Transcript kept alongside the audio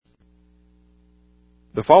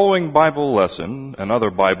The following Bible lesson and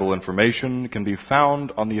other Bible information can be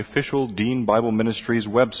found on the official Dean Bible Ministries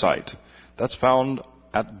website. That's found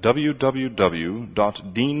at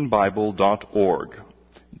www.deanbible.org.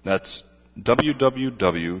 That's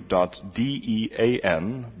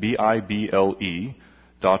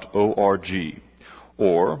www.deanbible.org.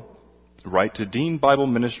 Or write to Dean Bible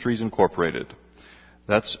Ministries Incorporated.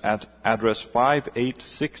 That's at address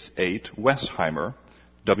 5868 Westheimer,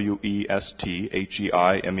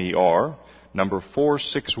 Westheimer, number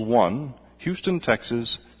 461, Houston,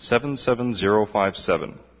 Texas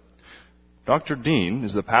 77057. Dr. Dean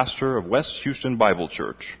is the pastor of West Houston Bible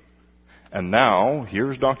Church. And now,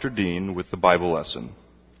 here's Dr. Dean with the Bible lesson.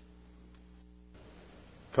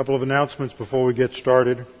 A couple of announcements before we get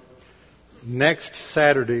started. Next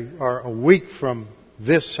Saturday, or a week from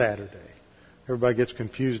this Saturday, everybody gets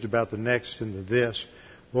confused about the next and the this.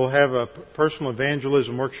 We'll have a personal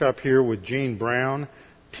evangelism workshop here with Gene Brown,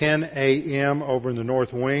 10 a.m. over in the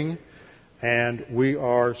North Wing. And we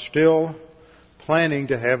are still planning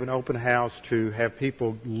to have an open house to have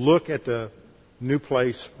people look at the new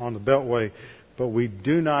place on the Beltway. But we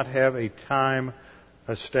do not have a time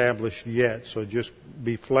established yet, so just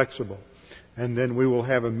be flexible. And then we will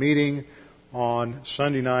have a meeting on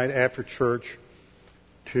Sunday night after church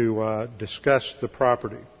to discuss the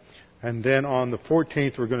property. And then on the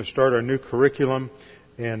 14th, we're going to start our new curriculum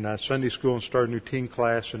in Sunday school and start a new teen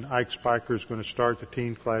class. And Ike Spiker is going to start the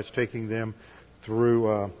teen class, taking them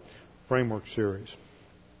through framework series.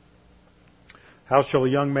 How shall a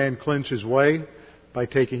young man cleanse his way? By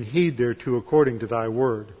taking heed thereto according to thy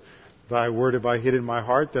word. Thy word have I hid in my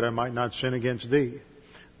heart, that I might not sin against thee.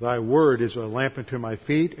 Thy word is a lamp unto my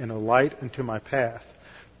feet and a light unto my path.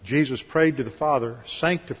 Jesus prayed to the Father,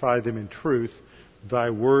 sanctify them in truth.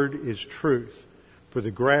 Thy word is truth. For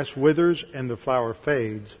the grass withers and the flower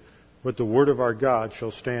fades, but the word of our God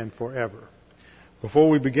shall stand forever. Before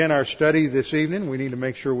we begin our study this evening, we need to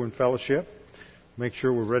make sure we're in fellowship. Make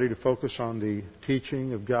sure we're ready to focus on the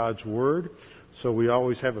teaching of God's word. So we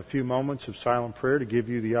always have a few moments of silent prayer to give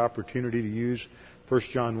you the opportunity to use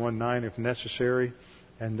 1 John 1:9 if necessary.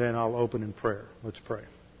 And then I'll open in prayer. Let's pray.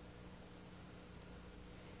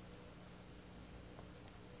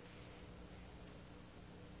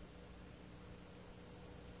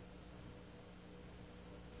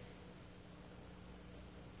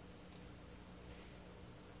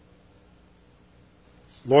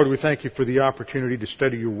 Lord, we thank you for the opportunity to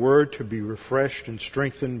study your word, to be refreshed and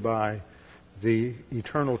strengthened by the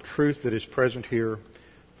eternal truth that is present here.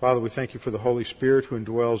 Father, we thank you for the Holy Spirit who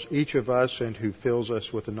indwells each of us and who fills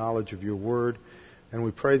us with the knowledge of your word. And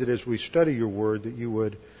we pray that as we study your word, that you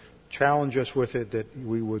would challenge us with it, that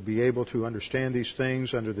we would be able to understand these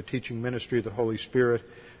things under the teaching ministry of the Holy Spirit,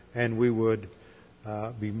 and we would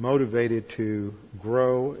be motivated to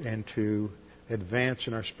grow and to advance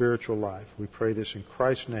in our spiritual life. We pray this in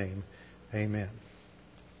Christ's name. Amen.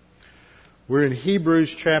 We're in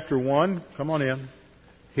Hebrews chapter 1. Come on in.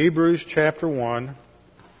 Hebrews chapter 1,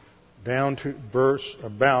 down to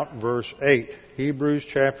about verse 8. Hebrews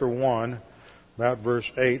chapter 1, about verse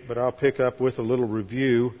 8. But I'll pick up with a little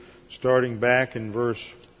review starting back in verse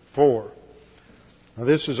 4. Now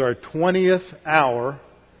this is our 20th hour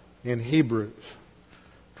in Hebrews.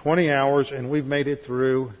 20 hours, and we've made it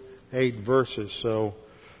through 8 verses. So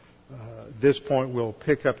at this point we'll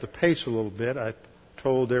pick up the pace a little bit. I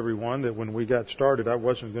told everyone that when we got started I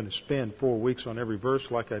wasn't going to spend 4 weeks on every verse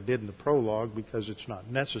like I did in the prologue, because it's not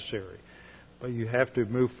necessary. But you have to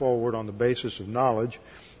move forward on the basis of knowledge.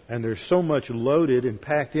 And there's so much loaded and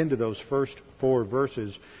packed into those first 4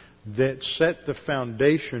 verses that set the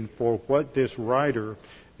foundation for what this writer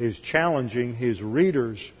is challenging his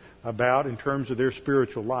readers about in terms of their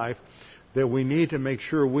spiritual life, that we need to make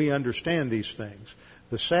sure we understand these things.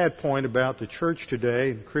 The sad point about the church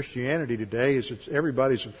today and Christianity today is that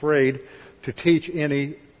everybody's afraid to teach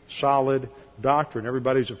any solid doctrine.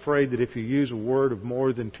 Everybody's afraid that if you use a word of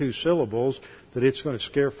more than 2 syllables, that it's going to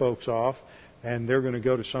scare folks off, and they're going to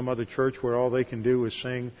go to some other church where all they can do is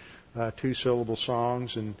sing 2-syllable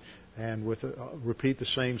songs and repeat the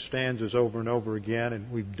same stanzas over and over again. And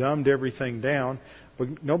we've dumbed everything down.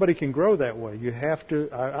 But nobody can grow that way. You have to.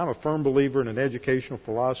 I'm a firm believer in an educational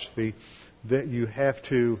philosophy that you have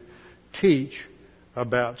to teach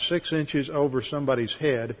about 6 inches over somebody's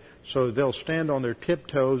head so they'll stand on their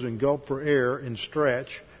tiptoes and gulp for air and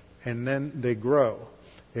stretch, and then they grow.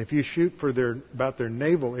 If you shoot for about their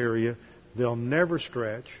navel area, they'll never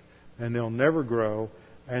stretch, and they'll never grow,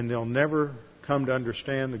 and they'll never come to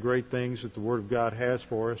understand the great things that the Word of God has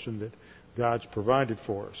for us and that God's provided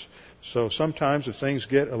for us. So sometimes if things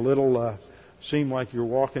get a little seem like you're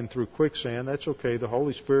walking through quicksand, that's okay. The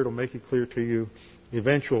Holy Spirit will make it clear to you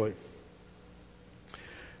eventually.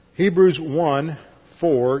 Hebrews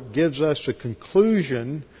 1:4 gives us a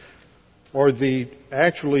conclusion, or the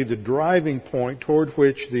driving point toward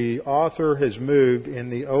which the author has moved in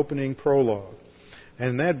the opening prologue.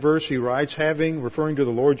 And in that verse he writes, referring to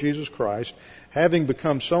the Lord Jesus Christ, having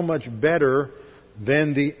become so much better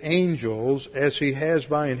than the angels, as he has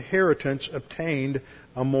by inheritance obtained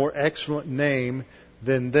a more excellent name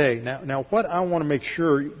than they. Now what I want to make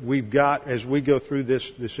sure we've got as we go through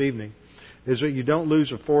this evening is that you don't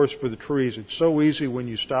lose a forest for the trees. It's so easy when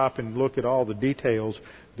you stop and look at all the details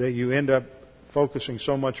that you end up focusing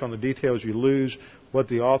so much on the details you lose what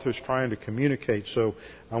the author's trying to communicate. So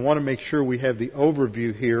I want to make sure we have the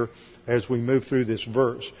overview here as we move through this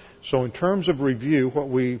verse. So in terms of review, what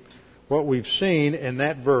we've seen in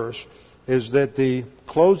that verse is that the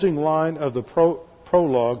closing line of the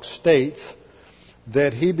prologue states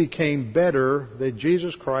that that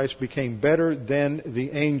Jesus Christ became better than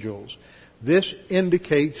the angels. This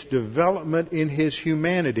indicates development in His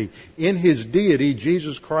humanity. In His deity,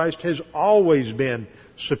 Jesus Christ has always been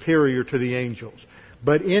superior to the angels.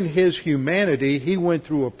 But in His humanity, He went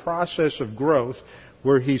through a process of growth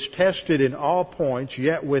where He's tested in all points,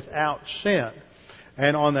 yet without sin.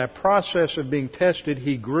 And on that process of being tested,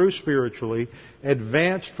 He grew spiritually,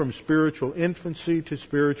 advanced from spiritual infancy to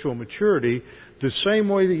spiritual maturity, the same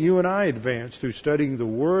way that you and I advance through studying the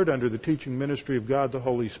Word under the teaching ministry of God the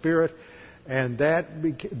Holy Spirit. And that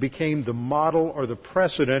became the model or the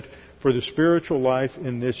precedent for the spiritual life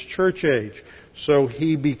in this church age. So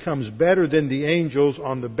He becomes better than the angels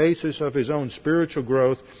on the basis of His own spiritual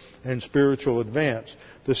growth and spiritual advance.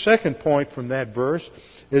 The second point from that verse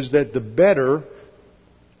is that the better,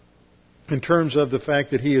 in terms of the fact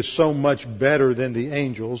that He is so much better than the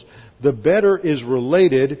angels, the better is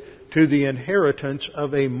related to the inheritance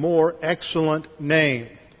of a more excellent name.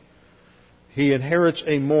 He inherits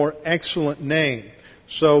a more excellent name.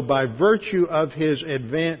 So by virtue of his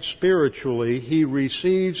advance spiritually, he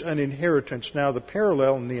receives an inheritance. Now the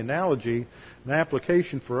parallel and the analogy and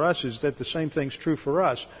application for us is that the same thing's true for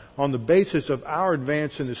us. On the basis of our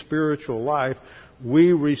advance in the spiritual life,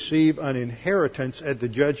 we receive an inheritance at the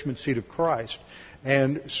judgment seat of Christ,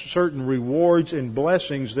 and certain rewards and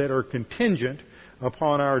blessings that are contingent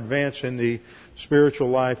upon our advance in the spiritual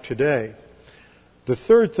life today. The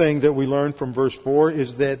third thing that we learn from verse 4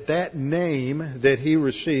 is that name that he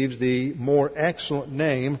receives, the more excellent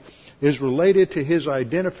name, is related to his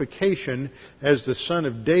identification as the son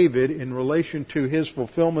of David in relation to his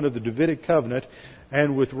fulfillment of the Davidic covenant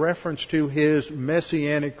and with reference to his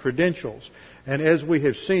messianic credentials. And as we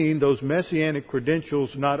have seen, those messianic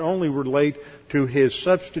credentials not only relate to his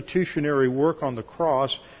substitutionary work on the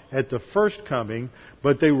cross at the first coming,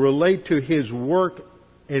 but they relate to his work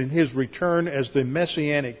in his return as the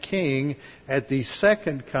Messianic King at the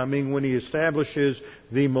second coming, when he establishes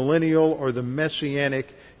the millennial or the Messianic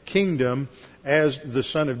kingdom as the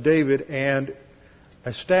son of David and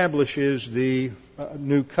establishes the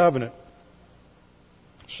new covenant.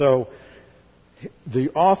 So the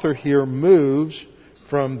author here moves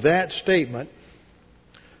from that statement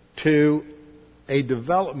to a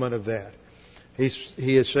development of that.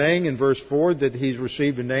 He is saying in verse 4 that he's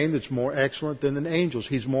received a name that's more excellent than the angels.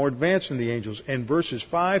 He's more advanced than the angels. And verses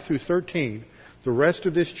 5 through 13, the rest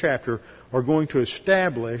of this chapter, are going to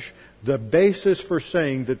establish the basis for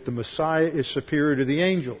saying that the Messiah is superior to the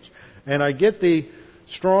angels. And I get the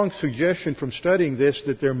strong suggestion from studying this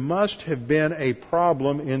that there must have been a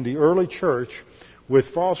problem in the early church with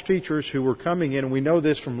false teachers who were coming in, and we know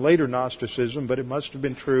this from later Gnosticism, but it must have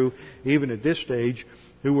been true even at this stage,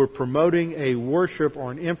 who were promoting a worship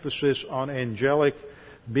or an emphasis on angelic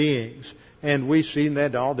beings. And we've seen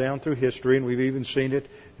that all down through history, and we've even seen it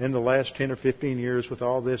in the last 10 or 15 years with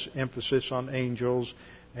all this emphasis on angels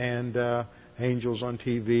and angels on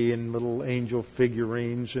TV and little angel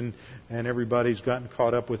figurines, and everybody's gotten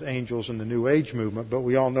caught up with angels in the New Age movement. But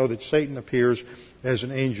we all know that Satan appears as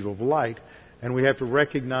an angel of light. And we have to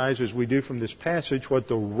recognize, as we do from this passage, what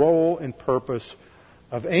the role and purpose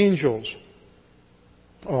of angels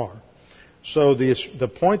are. So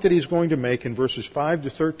the point that he's going to make in verses 5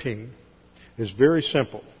 to 13 is very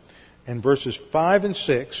simple. In verses 5 and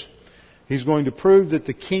 6, he's going to prove that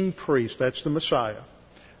the king priest, that's the Messiah,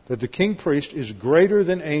 that the king priest is greater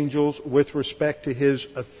than angels with respect to his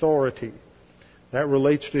authority. That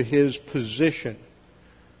relates to his position.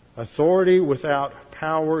 Authority without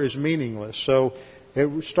power is meaningless. So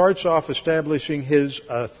it starts off establishing his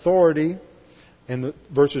authority in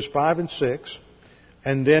verses 5 and 6.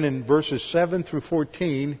 And then in verses 7 through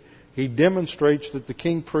 14, he demonstrates that the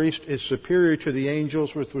king priest is superior to the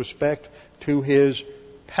angels with respect to his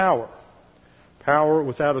power. Power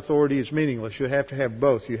without authority is meaningless. You have to have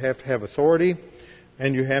both. You have to have authority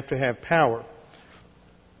and you have to have power.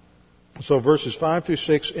 So verses 5 through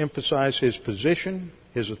 6 emphasize his position,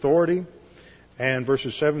 his authority, and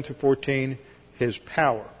verses 7 through 14, his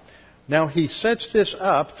power. Now he sets this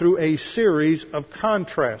up through a series of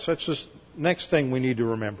contrasts. That's the next thing we need to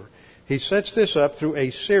remember. He sets this up through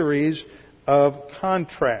a series of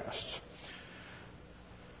contrasts.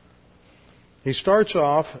 He starts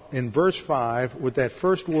off in verse 5 with that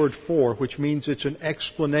first word for, which means it's an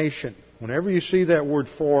explanation. Whenever you see that word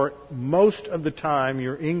for, most of the time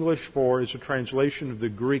your English for is a translation of the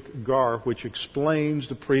Greek gar, which explains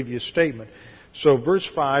the previous statement. So verse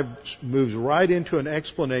 5 moves right into an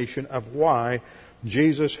explanation of why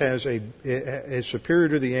Jesus is superior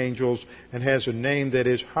to the angels and has a name that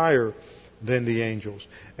is higher than the angels.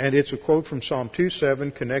 And it's a quote from Psalm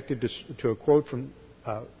 2:7 connected to a quote from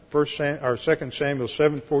 2 Samuel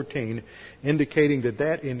 7:14, indicating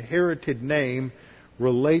that inherited name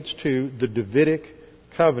relates to the Davidic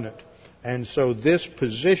covenant. And so this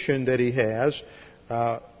position that he has,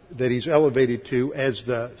 that he's elevated to as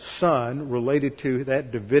the son, related to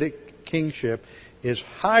that Davidic kingship, is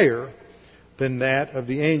higher than that of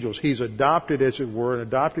the angels. He's adopted, as it were, an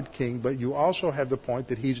adopted king, but you also have the point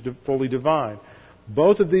that he's fully divine.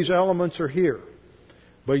 Both of these elements are here.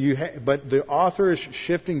 But the author is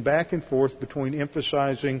shifting back and forth between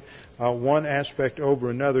emphasizing one aspect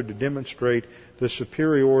over another to demonstrate the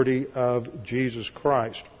superiority of Jesus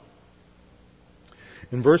Christ.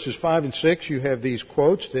 In verses 5 and 6, you have these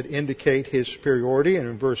quotes that indicate his superiority, and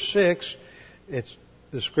in verse 6,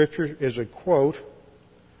 the scripture is a quote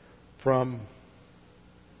from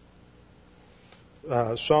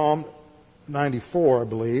Psalm 94, I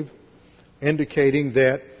believe, indicating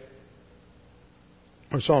that,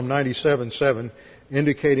 or Psalm 97:7,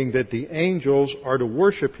 indicating that the angels are to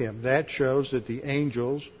worship him. That shows that the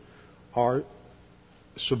angels are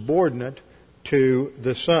subordinate to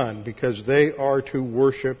the Son because they are to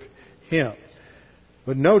worship him.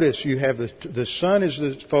 But notice you have the Son is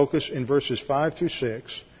the focus in verses 5 through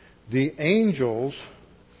 6. The angels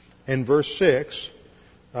in verse 6,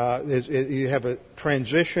 you have a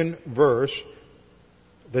transition verse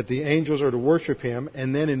that the angels are to worship him,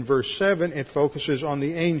 and then in verse 7 it focuses on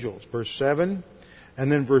the angels. Verse 7,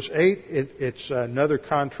 and then verse 8 it's another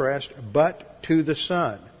contrast, but to the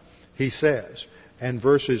Son, he says. And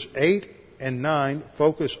verses 8 and 9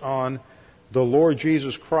 focus on the Lord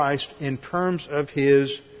Jesus Christ in terms of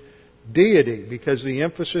his deity, because the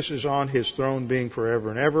emphasis is on his throne being forever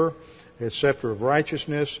and ever, his scepter of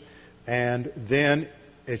righteousness, and then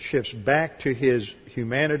it shifts back to his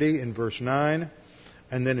humanity in verse 9.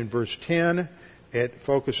 And then in verse 10, it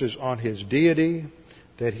focuses on his deity,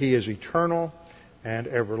 that he is eternal and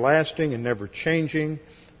everlasting and never changing.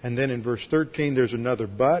 And then in verse 13, there's another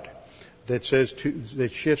but that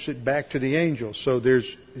shifts it back to the angels. So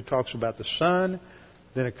it talks about the Son,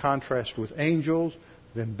 then a contrast with angels,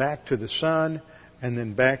 then back to the Son, and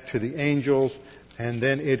then back to the angels. And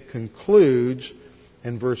then it concludes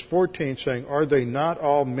in verse 14 saying, "Are they not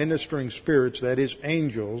all ministering spirits, that is,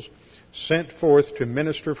 angels, sent forth to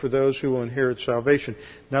minister for those who will inherit salvation?"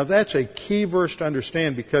 Now that's a key verse to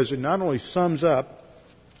understand, because it not only sums up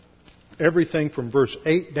everything from verse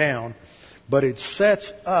 8 down, but it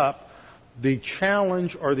sets up the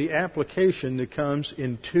challenge or the application that comes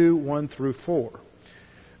in 2:1 through 4.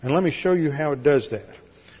 And let me show you how it does that.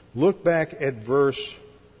 Look back at verse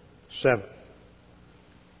 7.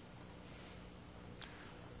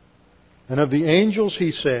 "And of the angels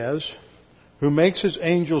he says, who makes his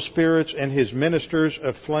angel spirits and his ministers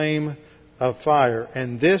a flame of fire."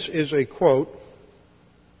 And this is a quote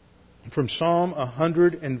from Psalm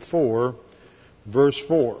 104, verse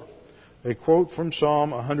 4. A quote from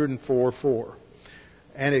Psalm 104:4.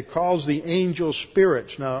 And it calls the angel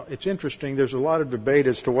spirits. Now, it's interesting, there's a lot of debate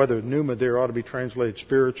as to whether pneuma there ought to be translated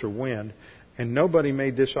spirits or wind, and nobody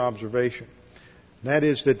made this observation. That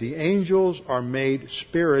is that the angels are made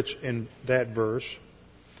spirits in that verse,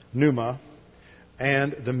 pneuma,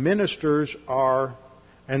 and the ministers are,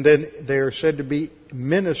 and then they are said to be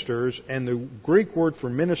ministers, and the Greek word for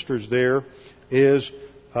ministers there is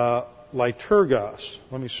liturgos.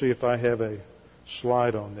 Let me see if I have a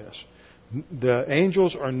slide on this. The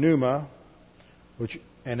angels are pneuma,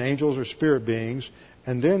 and angels are spirit beings,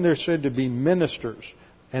 and then they're said to be ministers.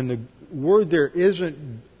 And the word there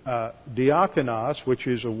isn't diakonos, which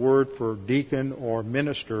is a word for deacon or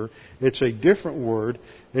minister. It's a different word.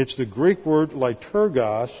 It's the Greek word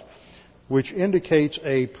liturgos, which indicates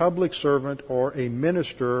a public servant or a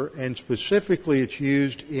minister, and specifically it's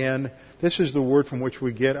used in, this is the word from which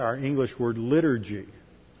we get our English word liturgy.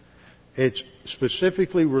 It's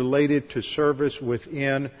specifically related to service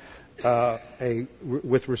within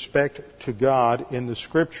with respect to God in the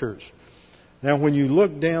Scriptures. Now, when you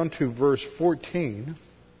look down to verse 14,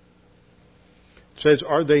 it says,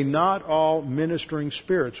 "Are they not all ministering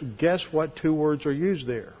spirits?" Guess what two words are used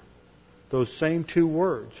there? Those same two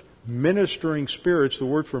words. Ministering spirits, the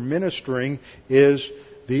word for ministering is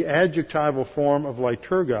the adjectival form of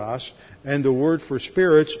liturgos, and the word for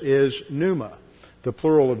spirits is pneuma, the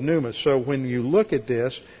plural of pneuma. So when you look at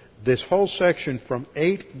this whole section from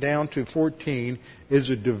 8 down to 14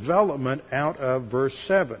 is a development out of verse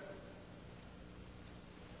 7.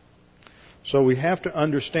 So we have to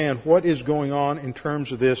understand what is going on in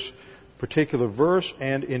terms of this particular verse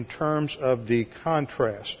and in terms of the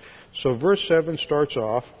contrast. So verse 7 starts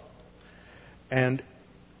off and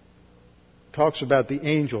talks about the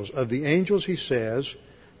angels. Of the angels, he says,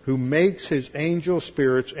 who makes his angel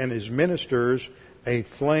spirits and his ministers a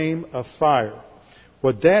flame of fire.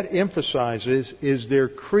 What that emphasizes is their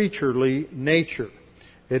creaturely nature.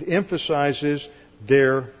 It emphasizes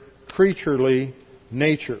their creaturely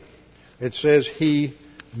nature. It says he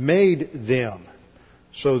made them.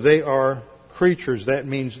 So they are creatures. That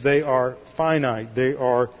means they are finite. They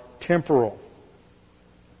are temporal.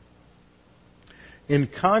 In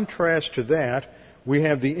contrast to that, we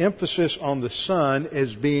have the emphasis on the Son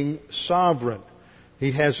as being sovereign.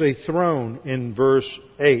 He has a throne in verse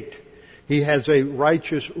 8. He has a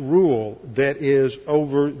righteous rule that is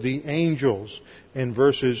over the angels in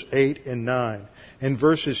verses 8 and 9. In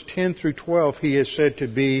verses 10 through 12, he is said to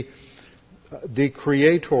be the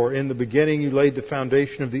Creator. In the beginning you laid the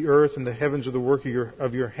foundation of the earth, and the heavens are the work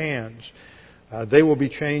of your hands. They will be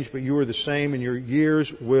changed, but you are the same, and your years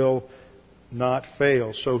will not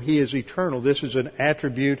fail. So he is eternal. This is an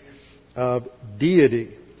attribute of deity.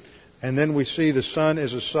 And then we see the Son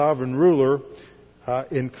as a sovereign ruler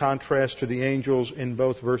in contrast to the angels in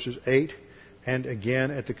both verses 8 and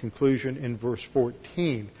again at the conclusion in verse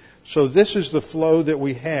 14. So this is the flow that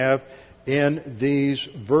we have in these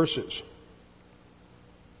verses.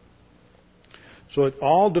 So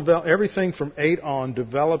everything from 8 on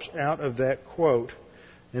develops out of that quote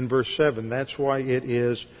in verse 7. That's why it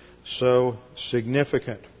is so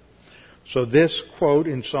significant. So this quote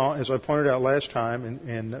in Psalm, as I pointed out last time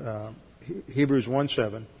in Hebrews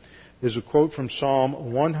 1:7, is a quote from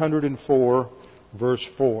Psalm 104, verse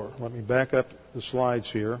 4. Let me back up the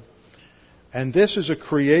slides here. And this is a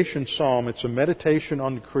creation psalm. It's a meditation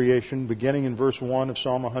on the creation, beginning in verse 1 of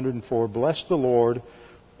Psalm 104. "Bless the Lord,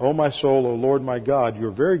 O my soul, O Lord my God. You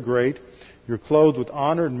are very great. You are clothed with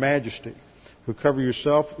honor and majesty, who cover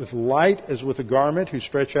yourself with light as with a garment, who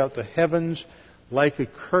stretch out the heavens like a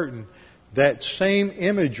curtain." That same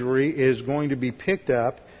imagery is going to be picked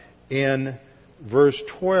up in verse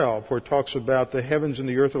 12, where it talks about the heavens and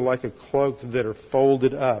the earth are like a cloak that are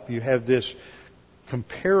folded up. You have this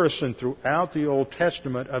comparison throughout the Old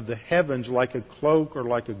Testament of the heavens like a cloak or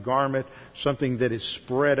like a garment, something that is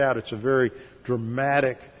spread out. It's a very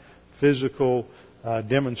dramatic physical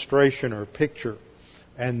demonstration or picture.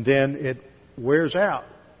 And then it wears out.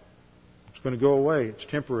 It's going to go away. It's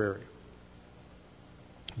temporary.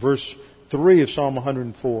 Verse 3 of Psalm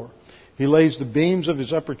 104. He lays the beams of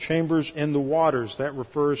his upper chambers in the waters. That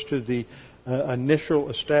refers to the initial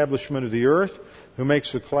establishment of the earth. Who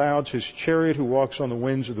makes the clouds his chariot, who walks on the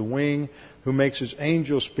winds of the wing, who makes his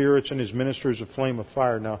angel spirits and his ministers a flame of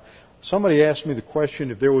fire. Now, somebody asked me the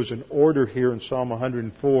question if there was an order here in Psalm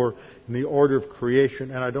 104 in the order of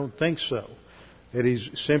creation, and I don't think so. It is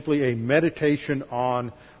simply a meditation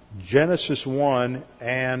on Genesis 1,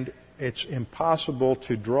 and it's impossible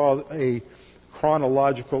to draw a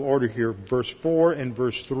chronological order here. Verse 4 and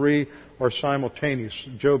verse 3 are simultaneous.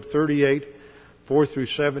 Job 38, 4 through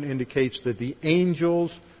 7 indicates that the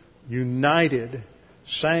angels united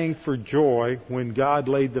sang for joy when God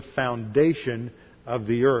laid the foundation of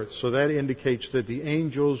the earth. So that indicates that the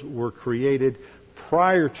angels were created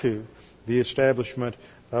prior to the establishment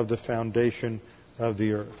of the foundation of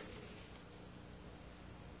the earth.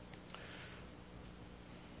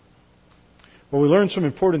 Well, we learned some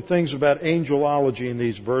important things about angelology in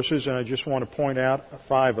these verses, and I just want to point out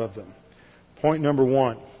 5 of them. Point number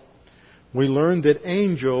 1. We learned that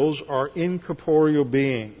angels are incorporeal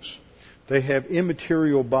beings. They have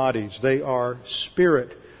immaterial bodies. They are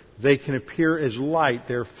spirit. They can appear as light.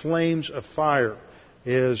 They're flames of fire,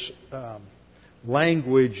 is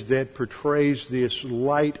language that portrays this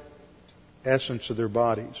light essence of their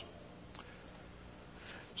bodies.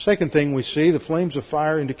 Second thing we see, the flames of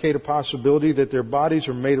fire indicate a possibility that their bodies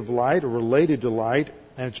are made of light or related to light,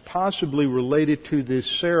 and it's possibly related to the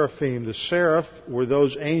seraphim. The seraph were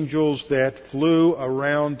those angels that flew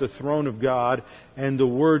around the throne of God, and the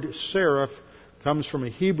word seraph comes from a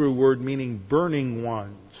Hebrew word meaning burning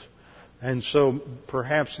ones. And so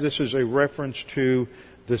perhaps this is a reference to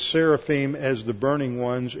the seraphim as the burning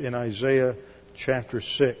ones in Isaiah chapter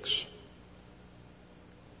 6.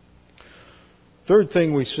 Third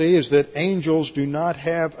thing we see is that angels do not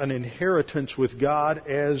have an inheritance with God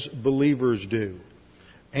as believers do.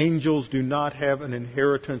 Angels do not have an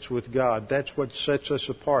inheritance with God. That's what sets us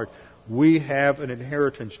apart. We have an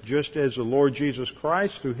inheritance, just as the Lord Jesus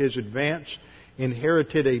Christ, through His advance,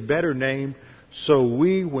 inherited a better name. So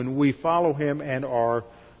we, when we follow Him and are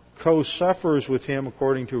co-sufferers with Him,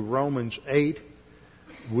 according to Romans 8,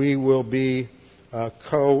 we will be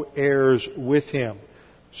co-heirs with Him.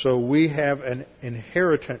 So we have an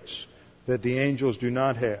inheritance that the angels do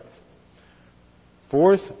not have.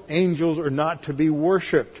 Fourth, angels are not to be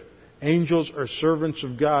worshipped. Angels are servants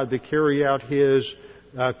of God. They carry out His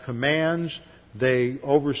commands. They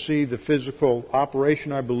oversee the physical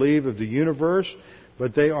operation, I believe, of the universe.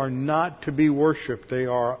 But they are not to be worshipped. They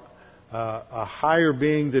are a higher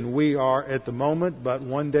being than we are at the moment. But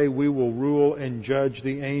one day we will rule and judge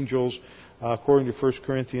the angels, according to 1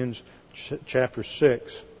 Corinthians chapter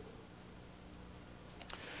 6.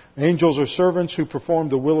 Angels are servants who perform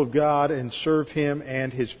the will of God and serve Him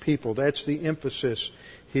and His people. That's the emphasis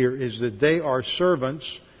here, is that they are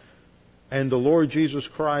servants and the Lord Jesus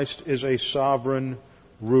Christ is a sovereign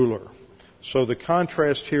ruler. So the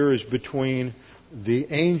contrast here is between the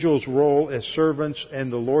angels' role as servants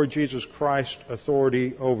and the Lord Jesus Christ's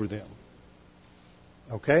authority over them.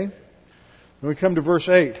 Okay? Then we come to verse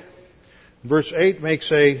 8. Verse 8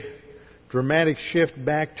 makes a dramatic shift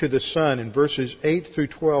back to the Son. In verses 8 through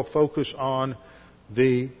 12 focus on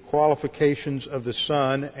the qualifications of the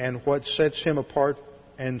Son and what sets Him apart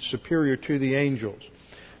and superior to the angels.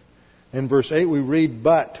 In verse 8 we read,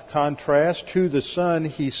 "But," contrast, "to the Son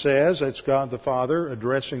He says," that's God the Father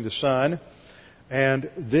addressing the Son, and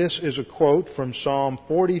this is a quote from Psalm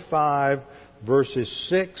 45 verses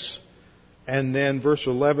 6, and then verse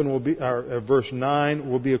 11 will be, verse 9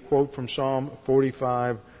 will be a quote from Psalm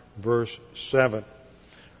 45 verse 7.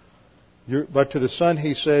 "But to the Son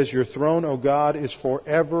He says, Your throne, O God, is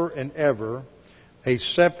forever and ever. A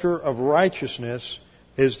scepter of righteousness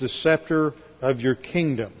is the scepter of Your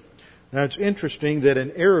kingdom." Now it's interesting that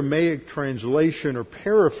an Aramaic translation or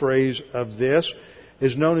paraphrase of this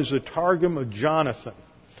is known as the Targum of Jonathan,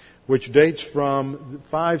 which dates from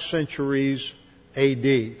 5 centuries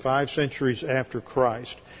AD, 5 centuries after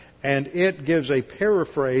Christ. And it gives a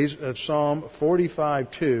paraphrase of Psalm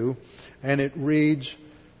 45:2, and it reads,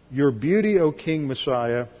 "Your beauty, O King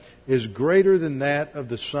Messiah, is greater than that of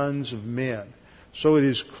the sons of men." So it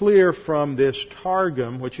is clear from this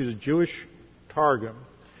Targum, which is a Jewish Targum,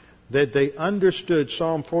 that they understood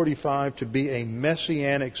Psalm 45 to be a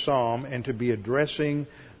messianic psalm and to be addressing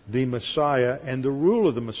the Messiah and the rule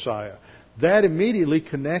of the Messiah. That immediately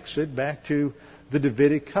connects it back to the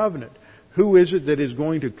Davidic covenant. Who is it that is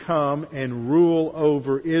going to come and rule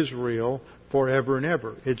over Israel forever and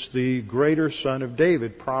ever? It's the greater son of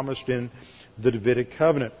David promised in the Davidic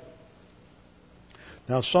covenant.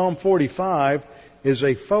 Now Psalm 45 is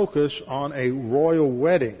a focus on a royal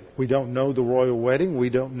wedding. We don't know the royal wedding. We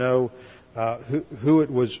don't know who it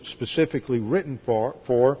was specifically written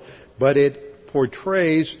for, but it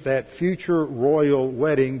portrays that future royal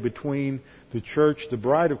wedding between the church, the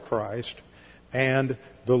bride of Christ, and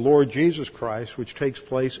the Lord Jesus Christ, which takes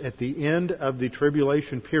place at the end of the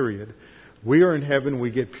tribulation period. We are in heaven.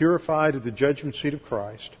 We get purified at the judgment seat of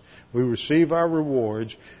Christ. We receive our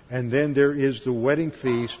rewards, and then there is the wedding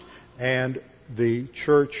feast, and the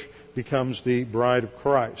church becomes the bride of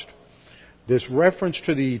Christ. This reference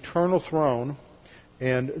to the eternal throne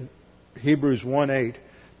in Hebrews 1:8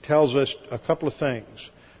 tells us a couple of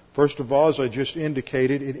things. First of all, as I just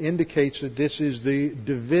indicated, it indicates that this is the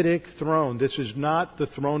Davidic throne. This is not the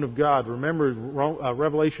throne of God. Remember,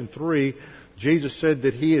 Revelation 3, Jesus said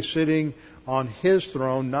that He is sitting on His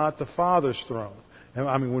throne, not the Father's throne.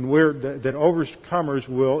 I mean, that overcomers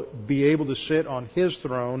will be able to sit on His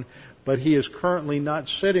throne, but He is currently not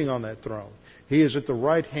sitting on that throne. He is at the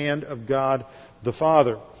right hand of God the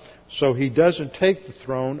Father. So He doesn't take the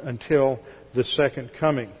throne until the second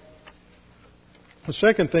coming. The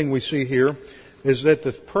second thing we see here is that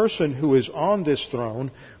the person who is on this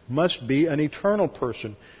throne must be an eternal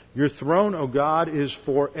person. Your throne, O God, is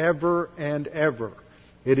forever and ever.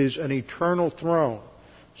 It is an eternal throne.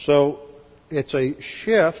 So it's a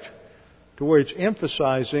shift to where it's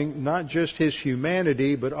emphasizing not just His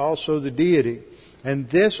humanity, but also the deity. And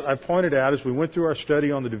this, I pointed out as we went through our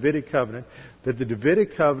study on the Davidic covenant, that the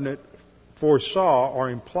Davidic covenant foresaw or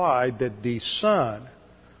implied that the Son,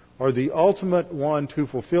 or the ultimate one to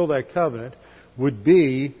fulfill that covenant, would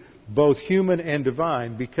be both human and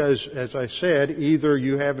divine, because, as I said, either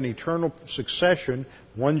you have an eternal succession,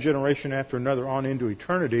 one generation after another on into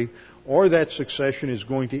eternity, or that succession is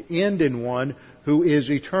going to end in one who is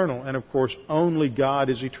eternal. And of course, only God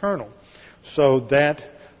is eternal. So that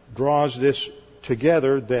draws this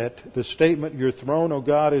together, that the statement, "Your throne, O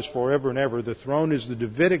God, is forever and ever." The throne is the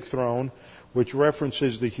Davidic throne, which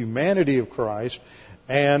references the humanity of Christ,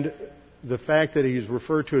 and the fact that He is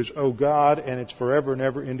referred to as "O God" and it's forever and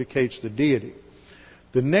ever indicates the deity.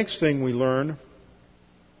 The next thing we learn,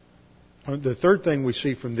 the third thing we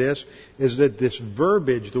see from this, is that this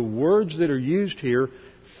verbiage, the words that are used here,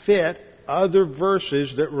 fit other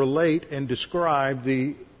verses that relate and describe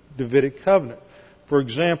the Davidic covenant. For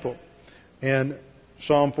example, in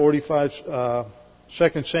Psalm 45,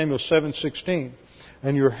 2 Samuel 7:16,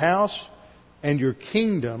 "And your house and your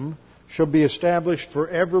kingdom shall be established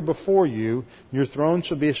forever before you, and your throne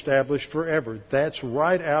shall be established forever." That's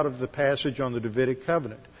right out of the passage on the Davidic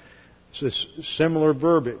covenant. It's a similar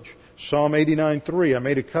verbiage. Psalm 89:3, "I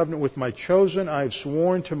made a covenant with my chosen, I have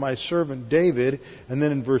sworn to my servant David." And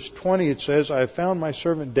then in verse 20 it says, "I have found my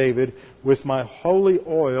servant David, with my holy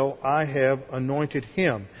oil I have anointed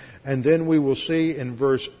him." And then we will see in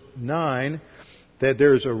verse 9 that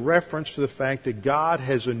there is a reference to the fact that God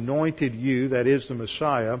has anointed you, that is the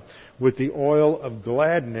Messiah, with the oil of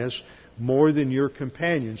gladness more than your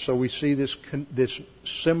companions. So we see this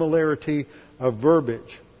similarity of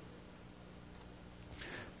verbiage.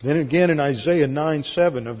 Then again in Isaiah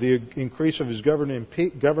 9:7, "Of the increase of His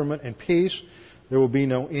government and peace, there will be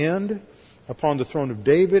no end upon the throne of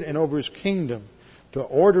David and over His kingdom, to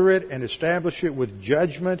order it and establish it with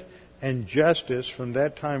judgment and justice from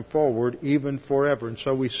that time forward, even forever." And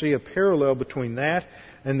so we see a parallel between that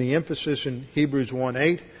and the emphasis in Hebrews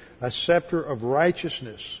 1:8, a scepter of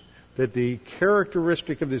righteousness, that the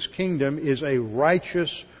characteristic of this kingdom is a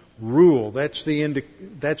righteous rule. That's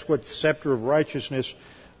what the scepter of righteousness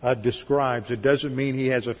describes. It doesn't mean He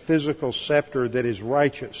has a physical scepter that is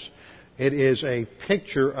righteous. It is a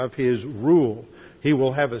picture of His rule. He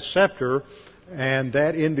will have a scepter, and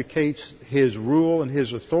that indicates His rule and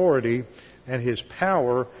His authority and His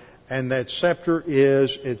power, and that scepter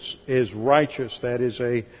is righteous. That is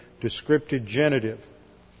a descriptive genitive.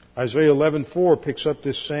 Isaiah 11:4 picks up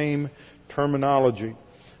this same terminology.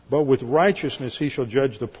 "But with righteousness He shall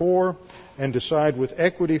judge the poor and decide with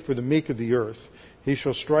equity for the meek of the earth. He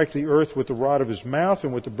shall strike the earth with the rod of His mouth,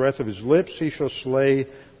 and with the breath of His lips He shall slay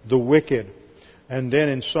the wicked." And then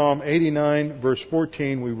in Psalm 89 verse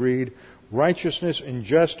 14 we read, "Righteousness and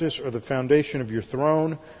justice are the foundation of your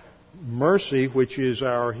throne." Mercy, which is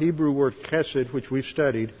our Hebrew word chesed, which we've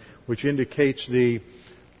studied, which indicates the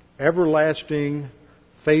everlasting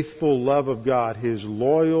faithful love of God, His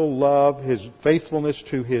loyal love, His faithfulness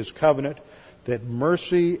to His covenant, that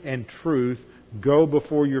mercy and truth go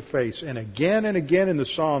before your face. And again in the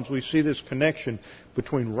Psalms we see this connection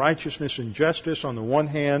between righteousness and justice on the one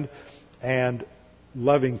hand, and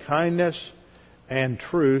loving kindness and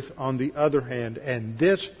truth on the other hand. And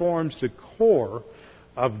this forms the core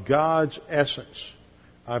of God's essence,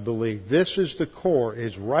 I believe. This is the core,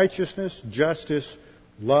 is righteousness, justice,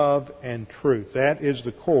 love, and truth. That is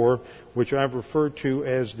the core, which I've referred to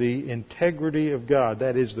as the integrity of God.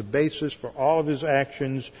 That is the basis for all of His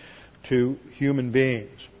actions to human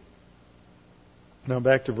beings. Now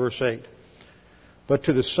back to verse 8. "But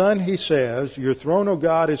to the Son He says, Your throne, O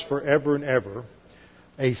God, is forever and ever.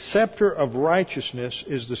 A scepter of righteousness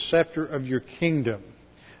is the scepter of your kingdom."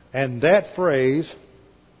 And that phrase,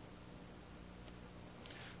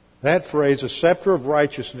 a scepter of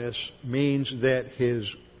righteousness, means that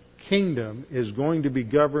His kingdom is going to be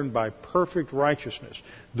governed by perfect righteousness.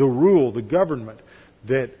 The rule, the government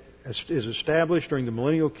that is established during the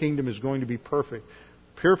millennial kingdom is going to be perfect.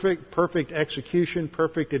 Perfect execution,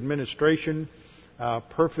 perfect administration,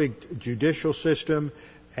 perfect judicial system,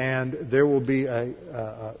 and there won't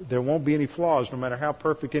be any flaws. No matter how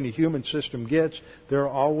perfect any human system gets, there are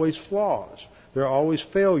always flaws. There are always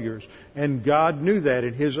failures. And God knew that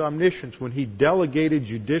in His omniscience. When He delegated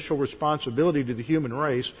judicial responsibility to the human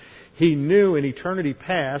race, He knew in eternity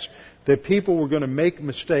past that people were going to make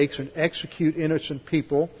mistakes and execute innocent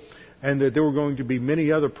people, and that there were going to be many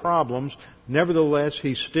other problems. Nevertheless,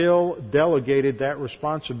 He still delegated that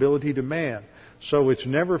responsibility to man. So it's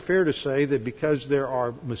never fair to say that because there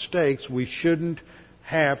are mistakes, we shouldn't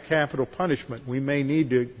have capital punishment. We may need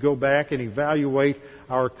to go back and evaluate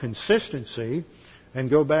our consistency and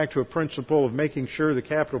go back to a principle of making sure the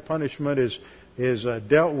capital punishment is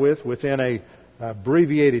dealt with within a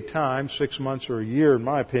abbreviated time, 6 months or a year in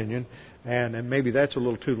my opinion, and maybe that's a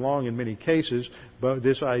little too long in many cases, but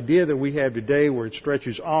this idea that we have today where it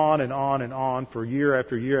stretches on and on and on for year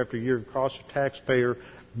after year after year and costs the taxpayer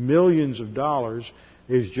millions of dollars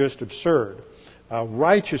is just absurd.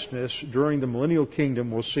 Righteousness during the millennial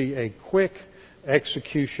kingdom will see a quick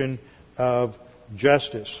execution of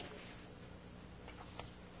justice.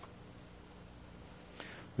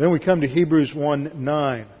 Then we come to Hebrews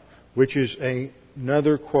 1:9, which is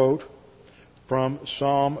another quote from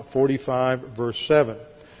Psalm 45, verse 7.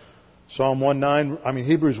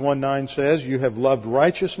 Hebrews 1:9 says, "You have loved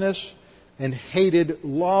righteousness and hated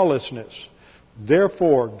lawlessness.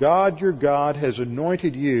 Therefore, God your God has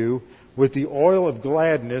anointed you with the oil of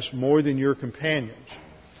gladness more than your companions."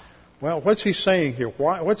 Well, what's he saying here?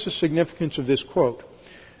 What's the significance of this quote?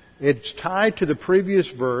 It's tied to the previous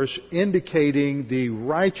verse indicating the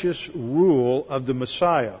righteous rule of the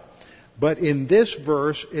Messiah. But in this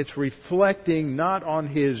verse, it's reflecting not on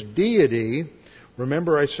His deity.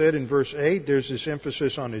 Remember I said in verse 8, there's this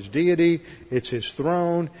emphasis on His deity. It's His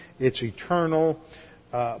throne. It's eternal.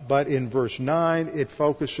 But in verse 9, it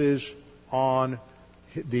focuses on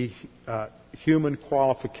the human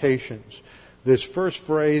qualifications. This first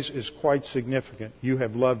phrase is quite significant. You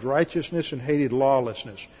have loved righteousness and hated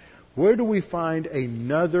lawlessness. Where do we find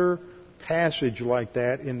another passage like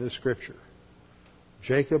that in the Scripture?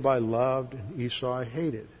 Jacob I loved and Esau I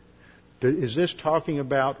hated. Is this talking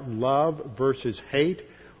about love versus hate,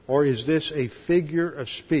 or is this a figure of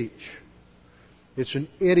speech? It's an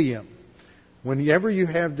idiom. Whenever you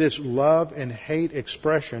have this love and hate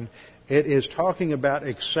expression, it is talking about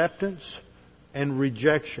acceptance and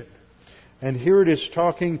rejection. And here it is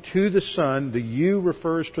talking to the Son. The you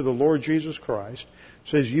refers to the Lord Jesus Christ. It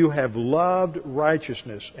says, you have loved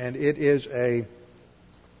righteousness. And it is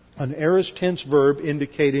an aorist tense verb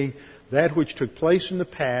indicating that which took place in the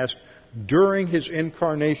past during His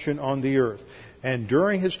incarnation on the earth. And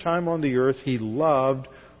during His time on the earth, He loved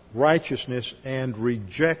righteousness and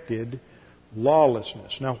rejected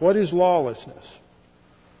lawlessness. Now, what is lawlessness?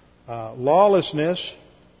 Lawlessness,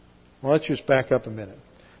 well, let's just back up a minute.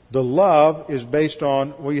 The love is based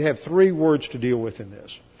on, well, you have three words to deal with in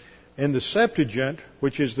this. In the Septuagint,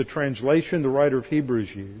 which is the translation the writer of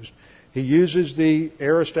Hebrews used, he uses the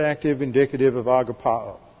aorist active indicative of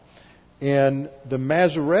agapao. In the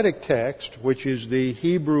Masoretic text, which is the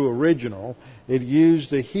Hebrew original, it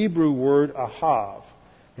used the Hebrew word ahav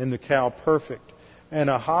in the Cal Perfect. And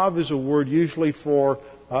ahav is a word usually for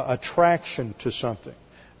attraction to something,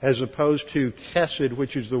 as opposed to chesed,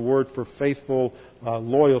 which is the word for faithful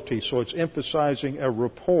loyalty. So it's emphasizing a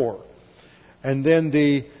rapport. And then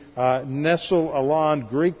the Nestle Aland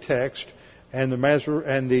Greek text and the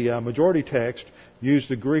majority text use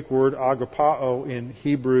the Greek word agapao in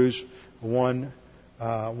Hebrews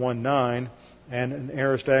 1:9 and an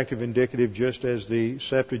aorist active indicative just as the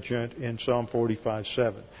Septuagint in Psalm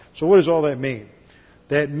 45:7. So what does all that mean?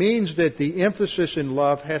 That means that the emphasis in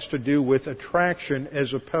love has to do with attraction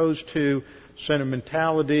as opposed to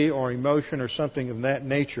sentimentality or emotion or something of that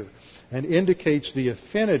nature, and indicates the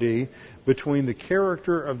affinity between the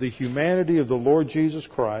character of the humanity of the Lord Jesus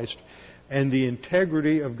Christ and the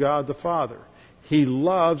integrity of God the Father. He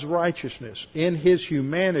loves righteousness. In His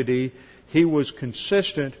humanity, He was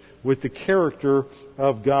consistent with the character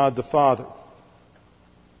of God the Father.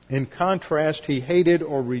 In contrast, He hated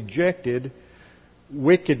or rejected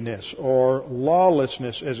wickedness or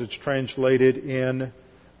lawlessness, as it's translated in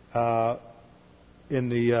the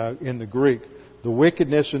Greek. The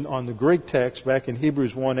wickedness on the Greek text back in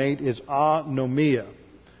Hebrews 1:8 is anomia.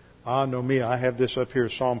 Anomia. I have this up here,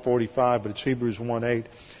 Psalm 45, but it's Hebrews 1:8.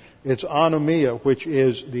 It's anomia, which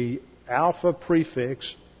is the alpha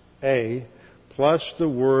prefix a plus the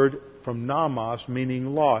word from nomos,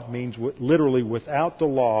 meaning law. It means literally without the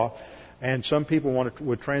law. And some people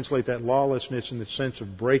would translate that lawlessness in the sense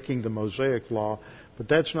of breaking the Mosaic law, but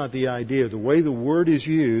that's not the idea. The way the word is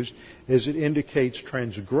used is it indicates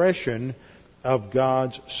transgression of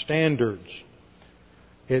God's standards.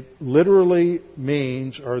 It literally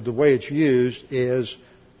means, or the way it's used is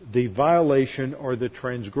the violation or the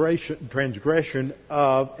transgression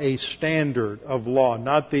of a standard of law,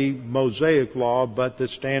 not the Mosaic law, but the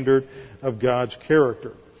standard of God's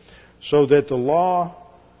character. So that the law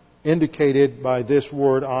indicated by this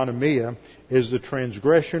word anomia is the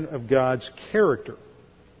transgression of God's character,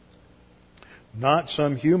 not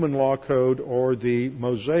some human law code or the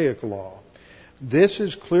Mosaic law. This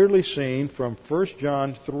is clearly seen from 1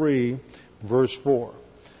 John 3, verse 4,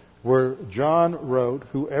 where John wrote,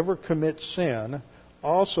 "Whoever commits sin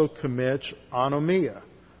also commits anomia."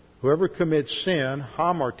 Whoever commits sin,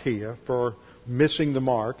 hamartia, for missing the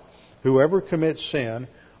mark, whoever commits sin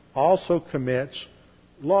also commits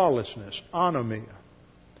lawlessness, anomia.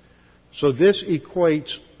 So this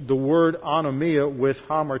equates the word anomia with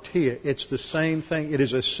hamartia. It's the same thing. It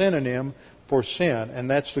is a synonym for sin. And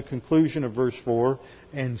that's the conclusion of verse 4.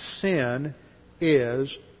 And sin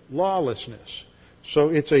is lawlessness. So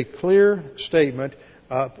it's a clear statement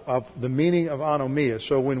of the meaning of anomia.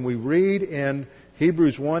 So when we read in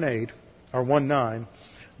Hebrews 1:8 or 1:9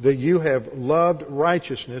 that you have loved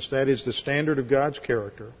righteousness, that is the standard of God's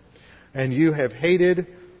character, and you have hated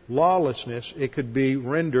lawlessness, it could be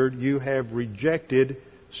rendered, you have rejected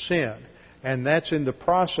sin. And that's in the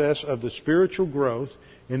process of the spiritual growth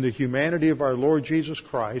in the humanity of our Lord Jesus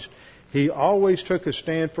Christ. He always took a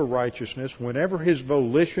stand for righteousness. Whenever his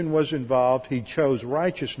volition was involved, he chose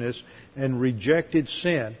righteousness and rejected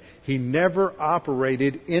sin. He never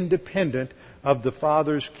operated independent of the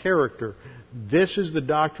Father's character. This is the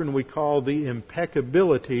doctrine we call the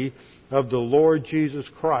impeccability of the Lord Jesus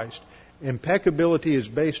Christ. Impeccability is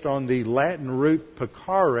based on the Latin root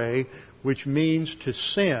peccare, which means to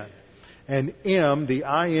sin. And M, the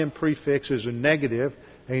IM prefix, is a negative,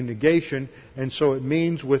 a negation, and so it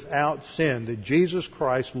means without sin. That Jesus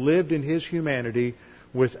Christ lived in his humanity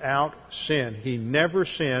without sin. He never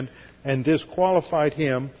sinned, and this qualified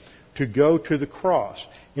him to go to the cross.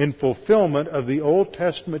 In fulfillment of the Old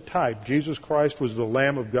Testament type, Jesus Christ was the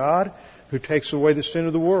Lamb of God who takes away the sin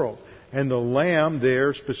of the world. And the lamb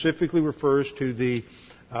there specifically refers to the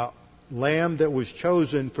lamb that was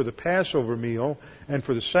chosen for the Passover meal and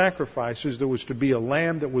for the sacrifices. There was to be a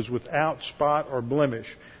lamb that was without spot or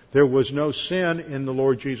blemish. There was no sin in the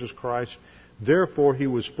Lord Jesus Christ. Therefore, he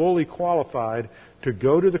was fully qualified to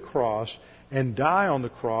go to the cross and die on the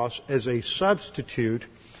cross as a substitute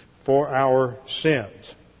for our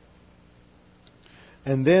sins.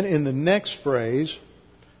 And then in the next phrase,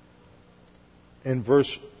 in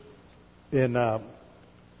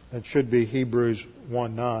it should be Hebrews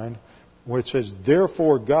 1:9, where it says,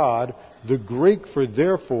 "Therefore God," the Greek for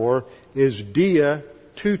therefore is dia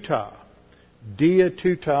tuta. Dia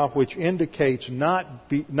tuta, which indicates not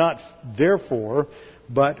therefore,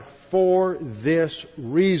 but for this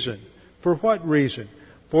reason. For what reason?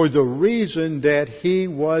 For the reason that he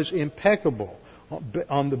was impeccable.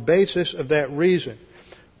 On the basis of that reason.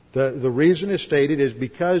 The reason is stated is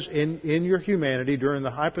because in your humanity during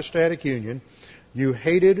the hypostatic union, you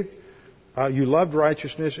loved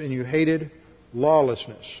righteousness and you hated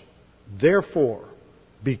lawlessness. Therefore,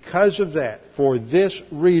 because of that, for this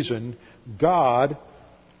reason, God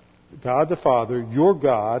the Father, your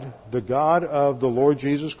God, the God of the Lord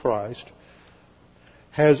Jesus Christ,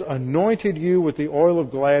 has anointed you with the oil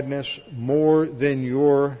of gladness more than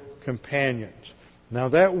your companions. Now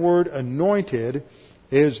that word anointed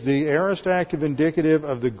is the aorist active indicative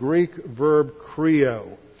of the Greek verb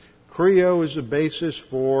kreo. Kreo is the basis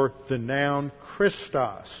for the noun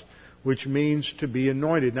Christos, which means to be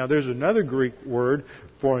anointed. Now there's another Greek word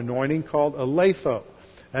for anointing called alepho.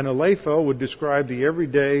 And alepho would describe the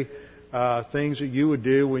everyday things that you would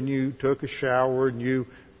do when you took a shower and you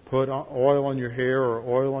put oil on your hair or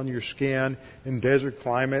oil on your skin. In desert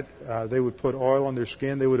climate, they would put oil on their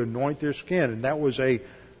skin. They would anoint their skin. And that was a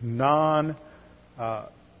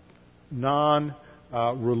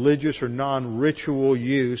non-religious or non-ritual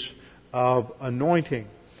use of anointing.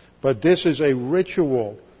 But this is a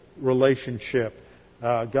ritual relationship.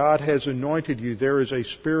 God has anointed you. There is a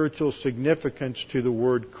spiritual significance to the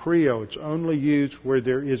word kreo. It's only used where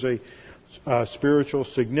there is a spiritual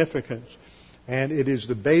significance. And it is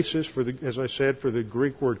the basis for as I said, for the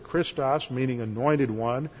Greek word Christos, meaning anointed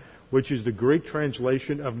one, which is the Greek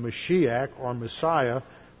translation of Mashiach or Messiah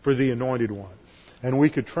for the anointed one. And we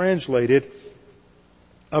could translate it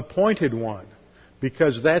appointed one,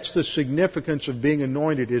 because that's the significance of being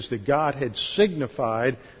anointed, is that God had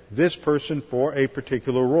signified this person for a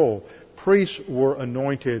particular role. Priests were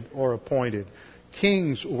anointed or appointed.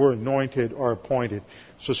 Kings were anointed or appointed.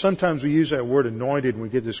 So sometimes we use that word anointed and we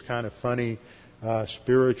get this kind of funny,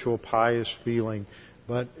 spiritual, pious feeling.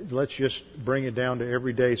 But let's just bring it down to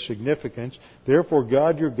everyday significance. Therefore,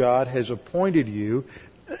 God your God has appointed you,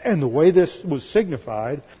 and the way this was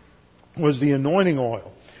signified was the anointing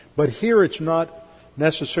oil. But here it's not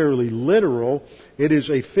necessarily literal. It is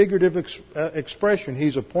a figurative expression.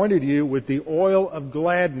 He's appointed you with the oil of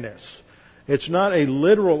gladness. It's not a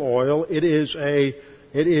literal oil. It is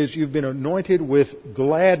you've been anointed with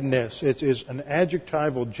gladness. It is an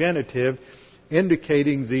adjectival genitive.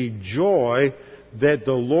 indicating the joy that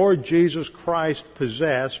the Lord Jesus Christ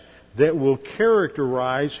possessed that will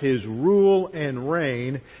characterize His rule and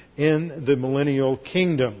reign in the millennial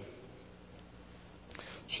kingdom.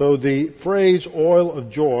 So the phrase oil of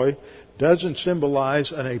joy doesn't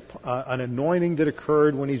symbolize an anointing that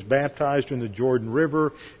occurred when He's baptized in the Jordan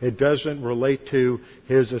River. It doesn't relate to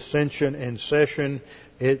His ascension and session.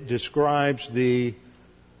 It describes the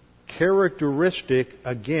characteristic,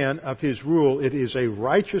 again, of His rule. It is a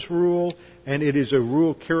righteous rule, and it is a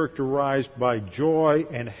rule characterized by joy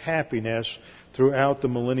and happiness throughout the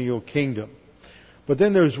millennial kingdom. But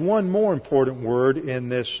then there's one more important word in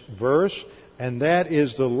this verse, and that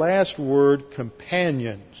is the last word,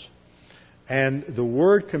 companions. And the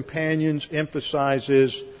word companions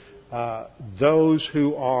emphasizes those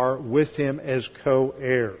who are with Him as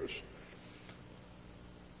co-heirs.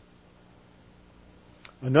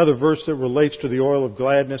 Another verse that relates to the oil of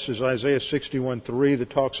gladness is Isaiah 61:3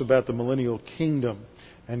 that talks about the millennial kingdom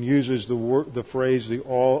and uses the phrase the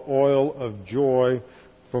oil of joy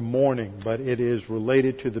for mourning, but it is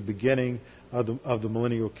related to the beginning of the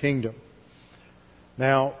millennial kingdom.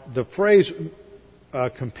 Now, the phrase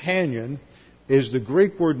companion is the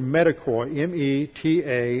Greek word metakoi,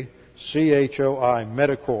 metachoi,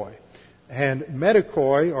 metakoi. And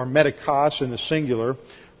metakoi, or metakos in the singular,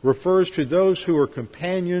 refers to those who are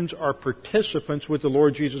companions or participants with the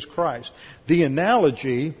Lord Jesus Christ. The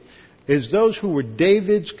analogy is those who were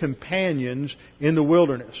David's companions in the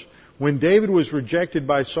wilderness. When David was rejected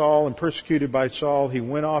by Saul and persecuted by Saul, he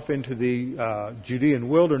went off into the Judean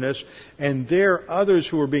wilderness, and there others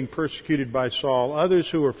who were being persecuted by Saul, others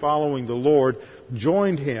who were following the Lord,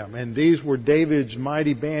 joined him. And these were David's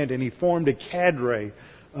mighty band, and he formed a cadre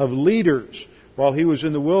of leaders while he was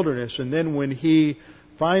in the wilderness. And then when he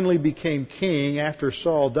finally became king after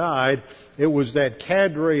Saul died, it was that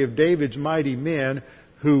cadre of David's mighty men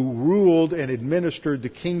who ruled and administered the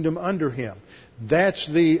kingdom under him. That's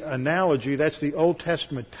the analogy, that's the Old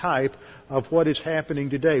Testament type of what is happening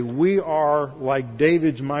today. We are like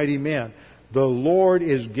David's mighty men. The Lord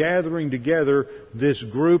is gathering together this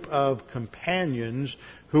group of companions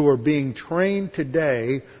who are being trained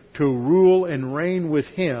today to rule and reign with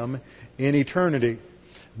Him in eternity.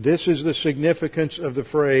 This is the significance of the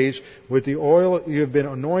phrase, with the oil, you have been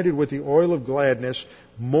anointed with the oil of gladness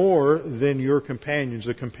more than your companions.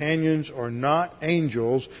 The companions are not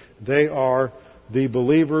angels. They are the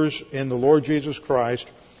believers in the Lord Jesus Christ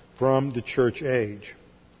from the church age.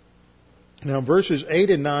 Now, verses 8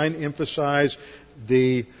 and 9 emphasize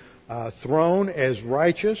the throne as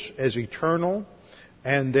righteous, as eternal,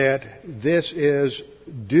 and that this is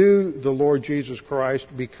due the Lord Jesus Christ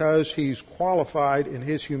because He's qualified in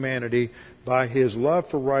His humanity by His love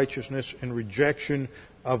for righteousness and rejection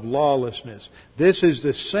of lawlessness. This is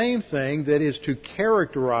the same thing that is to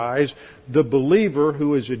characterize the believer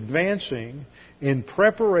who is advancing in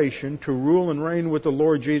preparation to rule and reign with the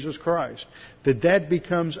Lord Jesus Christ. That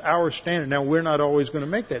becomes our standard. Now, we're not always going to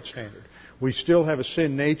make that standard. We still have a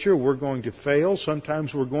sin nature. We're going to fail.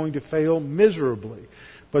 Sometimes we're going to fail miserably.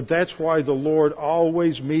 But that's why the Lord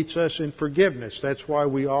always meets us in forgiveness. That's why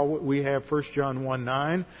we have 1 John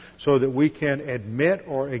 1:9, so that we can admit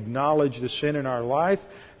or acknowledge the sin in our life,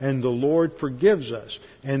 and the Lord forgives us.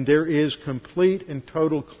 And there is complete and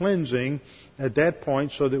total cleansing at that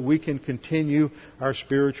point so that we can continue our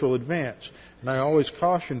spiritual advance. And I always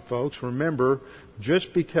caution folks, remember,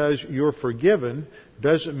 just because you're forgiven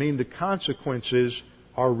doesn't mean the consequences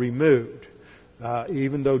are removed.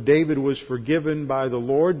 Even though David was forgiven by the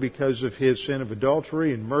Lord because of his sin of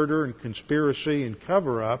adultery and murder and conspiracy and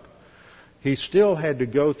cover-up, he still had to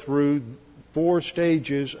go through 4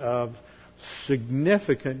 stages of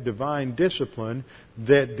significant divine discipline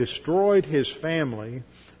that destroyed his family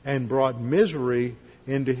and brought misery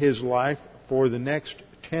into his life for the next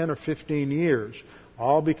 10 or 15 years,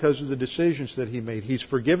 all because of the decisions that he made. He's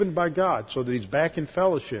forgiven by God so that he's back in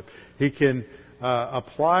fellowship. He can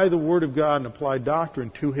apply the Word of God and apply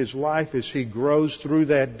doctrine to his life as he grows through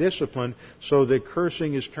that discipline so that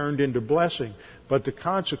cursing is turned into blessing. But the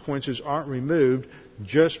consequences aren't removed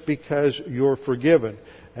just because you're forgiven.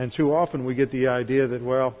 And too often we get the idea that,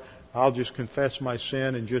 well, I'll just confess my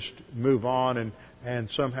sin and just move on and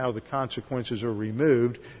somehow the consequences are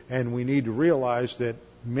removed. And we need to realize that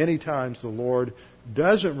many times the Lord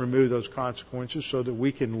doesn't remove those consequences so that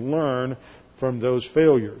we can learn from those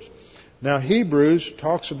failures. Now, Hebrews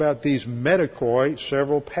talks about these metakoi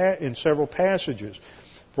in several passages.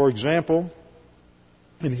 For example,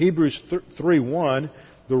 in Hebrews 3:1,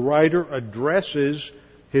 the writer addresses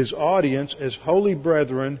his audience as holy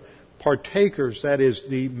brethren, partakers, that is,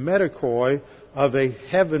 the metakoi of a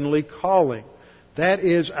heavenly calling. That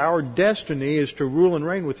is our destiny, is to rule and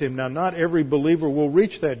reign with Him. Now, not every believer will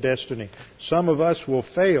reach that destiny. Some of us will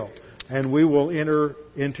fail, and we will enter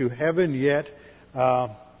into heaven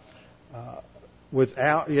with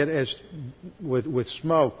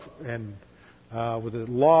smoke and with the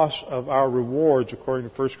loss of our rewards, according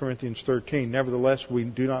to 1 Corinthians 13. Nevertheless, we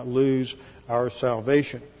do not lose our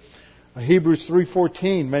salvation. Hebrews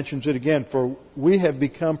 3:14 mentions it again. For we have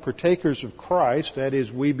become partakers of Christ, that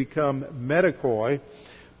is, we become medikoi,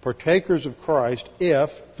 partakers of Christ, if,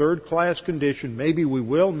 third-class condition, maybe we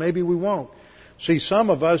will, maybe we won't. See, some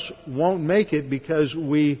of us won't make it because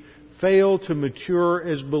we fail to mature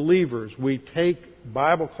as believers. We take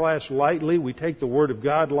Bible class lightly. We take the Word of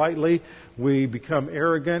God lightly. We become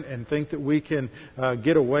arrogant and think that we can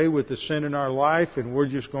get away with the sin in our life, and we're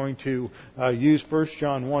just going to use 1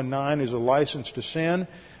 John 1:9 as a license to sin,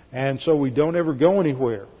 and so we don't ever go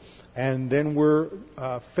anywhere. And then we're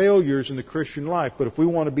failures in the Christian life. But if we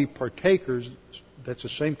want to be partakers, that's the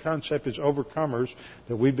same concept as overcomers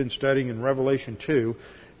that we've been studying in Revelation 2.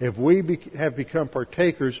 If we have become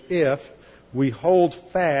partakers, if we hold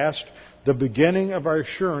fast the beginning of our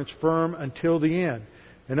assurance firm until the end.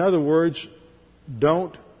 In other words,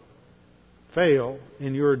 don't fail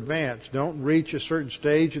in your advance. Don't reach a certain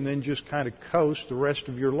stage and then just kind of coast the rest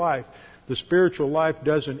of your life. The spiritual life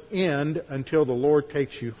doesn't end until the Lord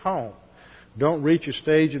takes you home. Don't reach a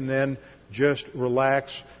stage and then just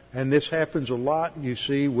relax. And this happens a lot, you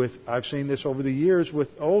see, I've seen this over the years with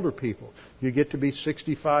older people. You get to be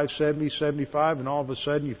 65, 70, 75, and all of a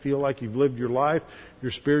sudden you feel like you've lived your life.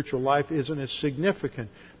 Your spiritual life isn't as significant.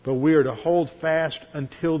 But we are to hold fast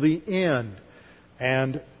until the end.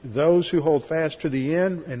 And those who hold fast to the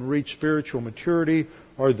end and reach spiritual maturity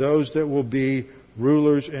are those that will be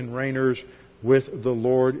rulers and reigners with the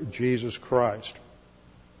Lord Jesus Christ.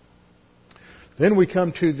 Then we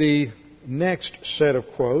come to the next set of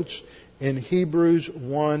quotes in Hebrews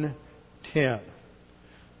 1:10.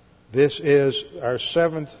 This is our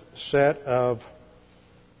seventh set of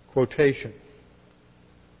quotation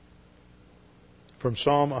from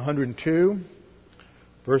Psalm 102,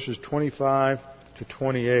 verses 25 to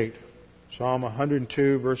 28. Psalm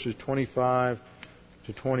 102, verses 25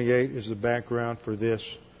 to 28 is the background for this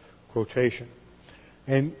quotation.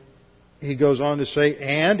 And he goes on to say,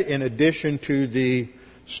 and in addition to the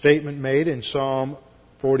statement made in Psalm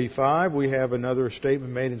 45, we have another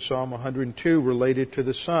statement made in Psalm 102 related to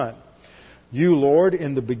the Son. You, Lord,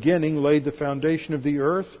 in the beginning laid the foundation of the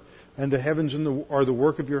earth, and the heavens are the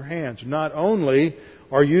work of your hands. Not only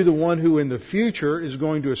are you the one who in the future is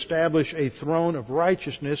going to establish a throne of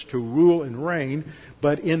righteousness to rule and reign,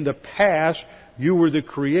 but in the past you were the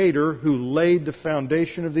Creator who laid the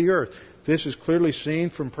foundation of the earth. This is clearly seen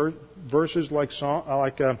from verses like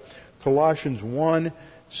Colossians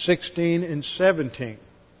 1:16 and 17.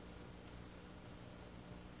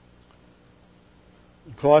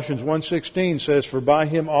 Colossians 1:16 says, for by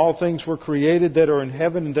Him all things were created that are in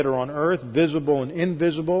heaven and that are on earth, visible and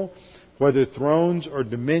invisible, whether thrones or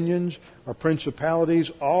dominions or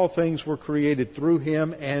principalities, all things were created through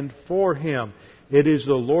Him and for Him. It is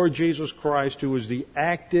the Lord Jesus Christ who is the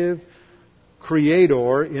active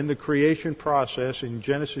Creator in the creation process in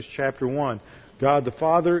Genesis chapter 1. God the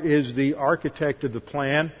Father is the architect of the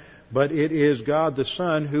plan, but it is God the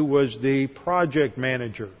Son who was the project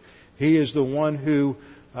manager. He is the one who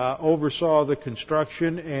oversaw the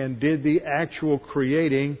construction and did the actual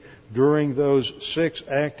creating during those 6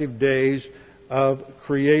 active days of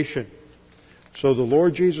creation. So the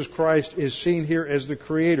Lord Jesus Christ is seen here as the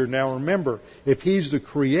Creator. Now remember, if He's the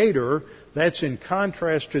Creator, that's in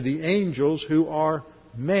contrast to the angels who are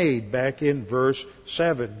made, back in verse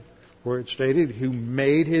 7, where it stated, who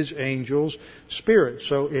made His angels spirits.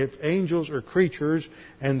 So if angels are creatures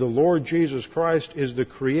and the Lord Jesus Christ is the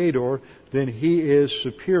Creator, then He is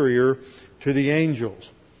superior to the angels.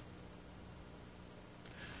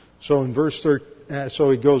 So in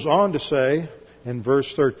so he goes on to say, in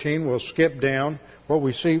verse 13, we'll skip down what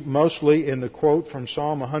we see mostly in the quote from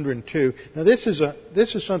Psalm 102. Now this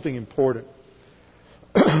is something important.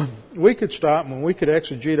 We could stop and we could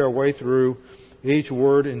exegete our way through each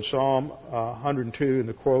word in Psalm 102 in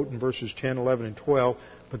the quote in verses 10, 11, and 12,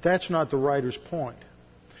 but that's not the writer's point.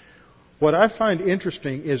 What I find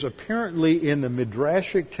interesting is apparently in the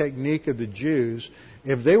midrashic technique of the Jews,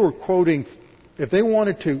 if they wanted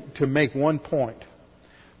to make one point,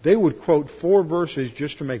 they would quote 4 verses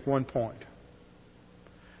just to make one point.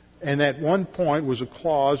 And that one point was a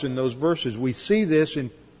clause in those verses. We see this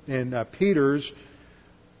in Peter's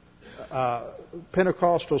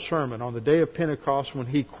Pentecostal sermon on the day of Pentecost when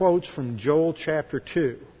he quotes from Joel chapter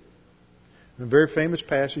 2. A very famous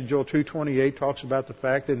passage, Joel 2:28, talks about the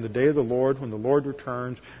fact that in the day of the Lord, when the Lord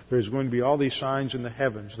returns, there's going to be all these signs in the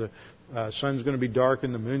heavens. The sun's going to be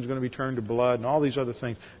darkened, the moon's going to be turned to blood, and all these other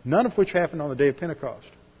things, none of which happened on the day of Pentecost.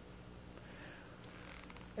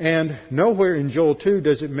 And nowhere in Joel 2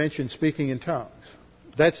 does it mention speaking in tongues.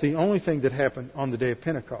 That's the only thing that happened on the day of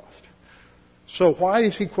Pentecost. So why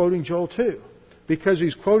is he quoting Joel 2? Because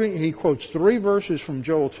he quotes 3 verses from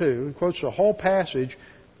Joel 2, he quotes the whole passage,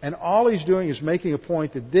 and all he's doing is making a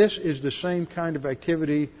point that this is the same kind of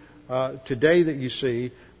activity today that you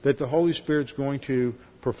see that the Holy Spirit's going to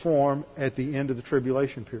perform at the end of the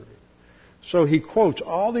tribulation period. So he quotes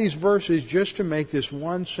all these verses just to make this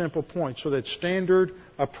one simple point. So that standard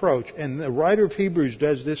approach. And the writer of Hebrews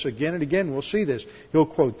does this again and again. We'll see this. He'll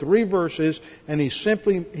quote 3 verses, and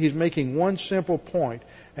he's making one simple point.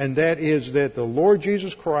 And that is that the Lord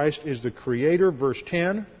Jesus Christ is the Creator, verse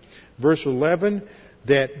 10. Verse 11,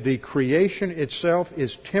 that the creation itself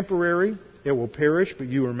is temporary. It will perish, but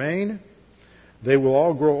you remain. They will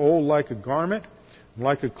all grow old like a garment,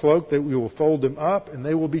 like a cloak, that we will fold them up, and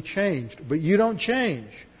they will be changed. But you don't change.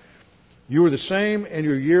 You are the same, and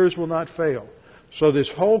your years will not fail. So this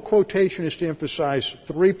whole quotation is to emphasize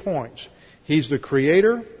 3 points. He's the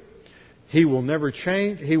Creator. He will never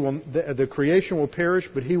change. The creation will perish,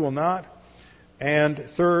 but He will not. And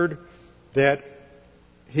third, that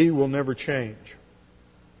He will never change.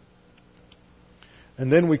 And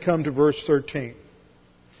then we come to verse 13.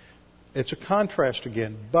 It's a contrast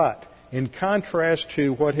again, but in contrast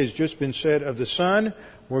to what has just been said of the Son,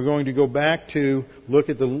 we're going to go back to look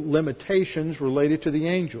at the limitations related to the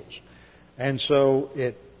angels. And so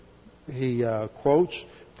he quotes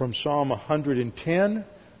from Psalm 110,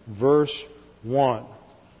 verse 1,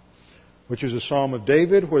 which is a psalm of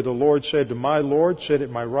David, where the Lord said to my Lord, sit at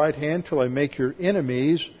my right hand till I make your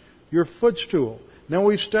enemies your footstool. Now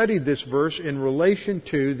we've studied this verse in relation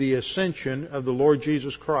to the ascension of the Lord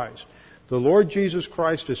Jesus Christ. The Lord Jesus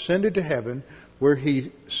Christ ascended to heaven, where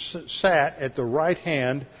He sat at the right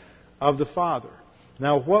hand of the Father.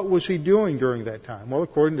 Now, what was He doing during that time? Well,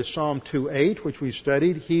 according to Psalm 2:8, which we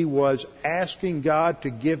studied, He was asking God to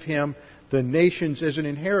give Him the nations as an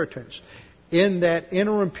inheritance. In that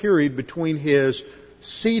interim period between His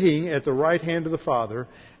seating at the right hand of the Father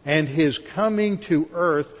and His coming to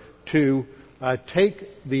earth to take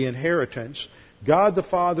the inheritance, God the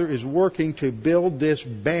Father is working to build this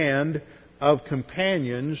band of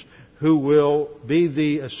companions who will be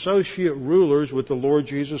the associate rulers with the Lord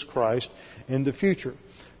Jesus Christ in the future.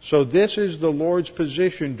 So this is the Lord's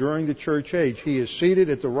position during the church age. He is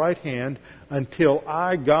seated at the right hand until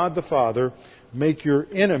I, God the Father, make your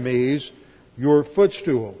enemies your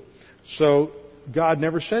footstool. So God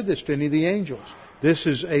never said this to any of the angels. This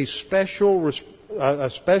is a special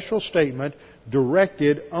statement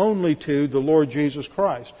directed only to the Lord Jesus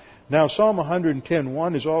Christ. Now, Psalm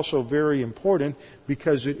 110:1 is also very important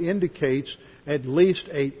because it indicates at least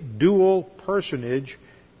a dual personage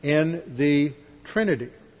in the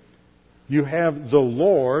Trinity. You have the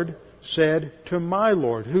Lord said to my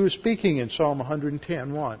Lord. Who is speaking in Psalm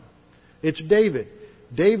 110:1? It's David.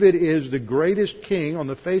 David is the greatest king on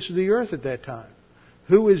the face of the earth at that time.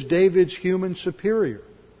 Who is David's human superior?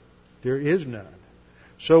 There is none.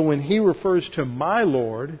 So when he refers to my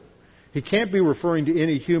Lord, he can't be referring to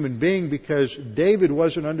any human being because David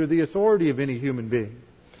wasn't under the authority of any human being.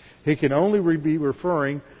 He can only be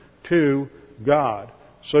referring to God.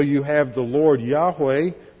 So you have the Lord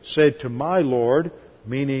Yahweh said to my Lord,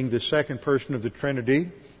 meaning the second person of the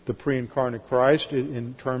Trinity, the pre-incarnate Christ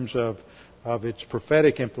in terms of its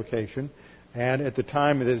prophetic implication. And at the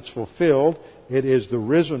time that it's fulfilled, it is the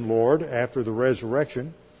risen Lord after the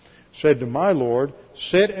resurrection, said to my Lord,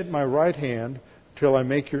 sit at my right hand till I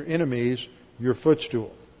make your enemies your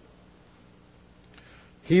footstool.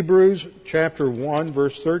 Hebrews chapter 1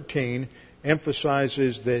 verse 13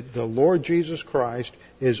 emphasizes that the Lord Jesus Christ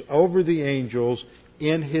is over the angels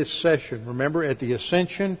in His session. Remember, at the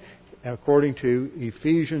ascension, according to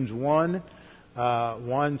Ephesians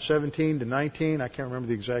 1:17 to 19, I can't remember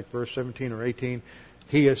the exact verse, 17 or 18,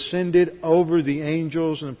 He ascended over the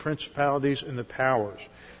angels and the principalities and the powers.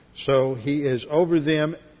 So He is over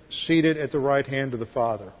them, seated at the right hand of the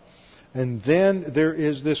Father. And then there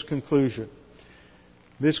is this conclusion.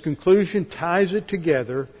 This conclusion ties it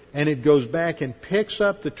together, and it goes back and picks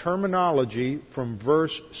up the terminology from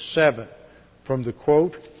verse 7, from the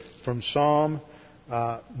quote from Psalm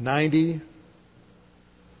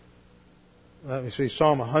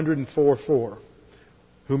 104:4,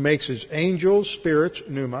 who makes His angels spirits,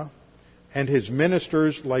 pneuma, and His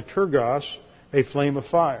ministers liturgos, a flame of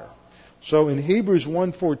fire. So in Hebrews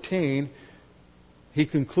 1:14, he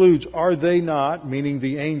concludes, are they not, meaning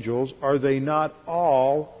the angels, are they not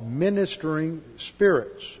all ministering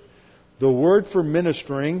spirits? The word for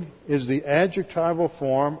ministering is the adjectival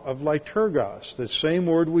form of liturgos, the same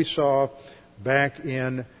word we saw back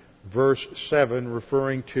in verse 7,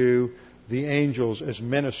 referring to the angels as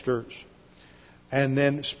ministers. And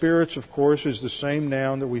then spirits, of course, is the same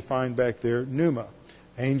noun that we find back there, pneuma.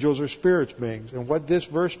 Angels are spirits beings. And what this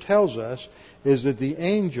verse tells us is that the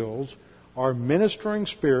angels are ministering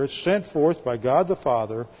spirits sent forth by God the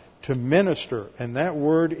Father to minister. And that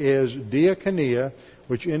word is diakonia,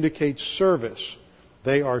 which indicates service.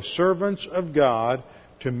 They are servants of God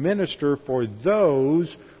to minister for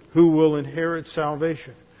those who will inherit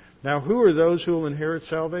salvation. Now, who are those who will inherit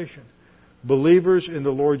salvation? Believers in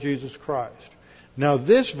the Lord Jesus Christ. Now,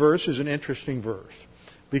 this verse is an interesting verse,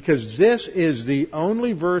 because this is the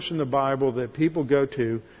only verse in the Bible that people go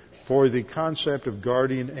to for the concept of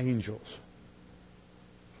guardian angels.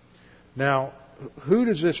 Now, who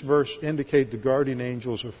does this verse indicate the guardian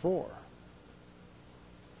angels are for?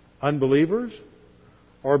 Unbelievers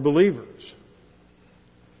or believers?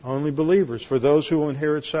 Only believers, for those who will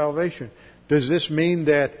inherit salvation. Does this mean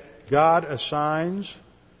that God assigns,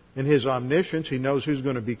 in His omniscience, He knows who's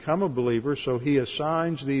going to become a believer, so He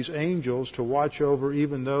assigns these angels to watch over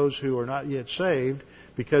even those who are not yet saved,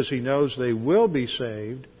 because He knows they will be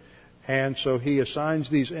saved, and so He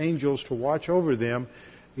assigns these angels to watch over them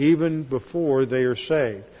even before they are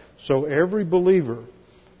saved. So every believer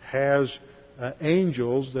has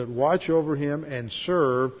angels that watch over him and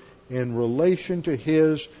serve in relation to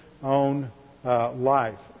his own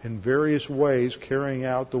life in various ways, carrying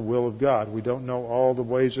out the will of God. We don't know all the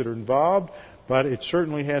ways that are involved, but it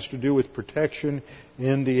certainly has to do with protection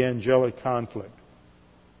in the angelic conflict.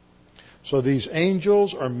 So these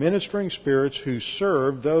angels are ministering spirits who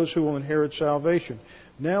serve those who will inherit salvation.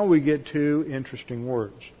 Now we get two interesting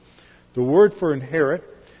words. The word for inherit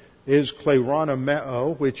is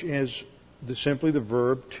kleronomeo, which is simply the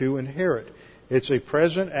verb to inherit. It's a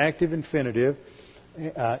present active infinitive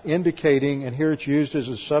indicating, and here it's used as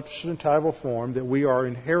a substantival form, that we are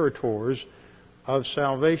inheritors of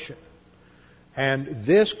salvation. And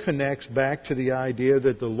this connects back to the idea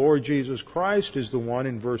that the Lord Jesus Christ is the one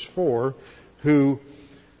in verse 4 who,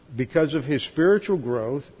 because of His spiritual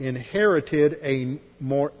growth, inherited a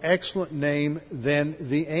more excellent name than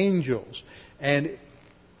the angels. And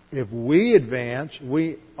if we advance,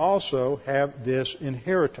 we also have this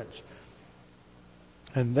inheritance.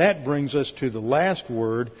 And that brings us to the last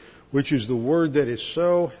word, which is the word that is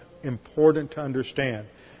so important to understand.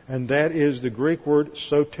 And that is the Greek word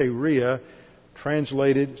soteria,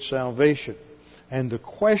 translated salvation. And the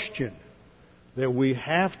question that we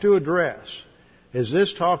have to address, is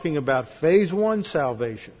this talking about phase 1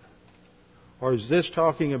 salvation? Or is this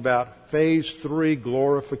talking about phase 3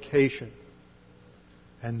 glorification?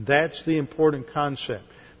 And that's the important concept.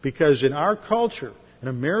 Because in our culture, in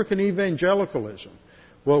American evangelicalism,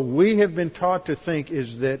 what we have been taught to think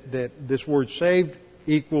is that this word saved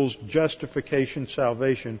equals justification,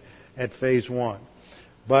 salvation at phase 1.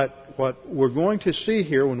 But what we're going to see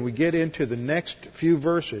here when we get into the next few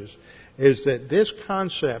verses is that this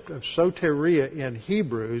concept of soteria in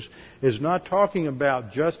Hebrews is not talking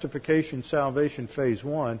about justification, salvation, phase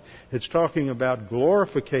 1. It's talking about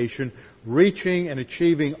glorification, reaching and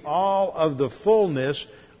achieving all of the fullness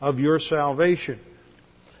of your salvation.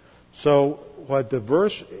 So what the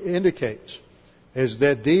verse indicates is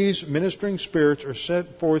that these ministering spirits are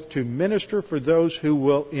sent forth to minister for those who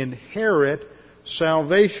will inherit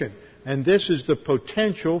salvation. And this is the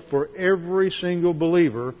potential for every single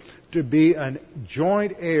believer to be a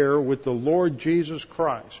joint heir with the Lord Jesus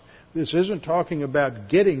Christ. This isn't talking about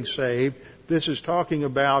getting saved. This is talking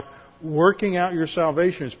about working out your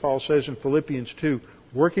salvation, as Paul says in Philippians 2,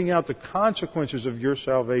 working out the consequences of your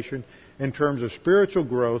salvation in terms of spiritual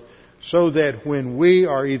growth, so that when we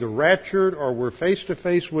are either raptured or we're face to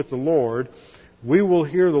face with the Lord, we will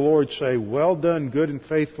hear the Lord say, "Well done, good and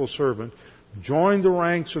faithful servant. Join the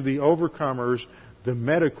ranks of the overcomers, the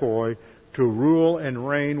medikoi, to rule and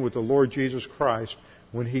reign with the Lord Jesus Christ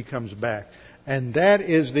when He comes back." And that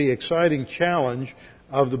is the exciting challenge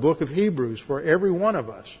of the book of Hebrews for every one of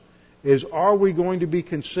us, is are we going to be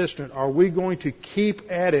consistent? Are we going to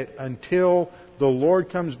keep at it until the Lord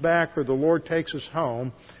comes back or the Lord takes us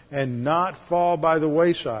home and not fall by the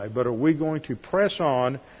wayside? But are we going to press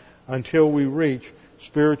on until we reach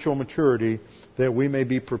spiritual maturity, that we may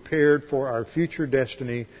be prepared for our future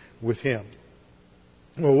destiny with Him?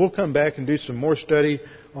 Well, we'll come back and do some more study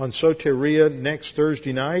on soteria next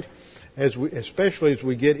Thursday night, especially as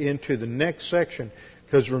we get into the next section.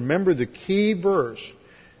 Because remember, the key verse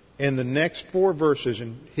in the next 4 verses,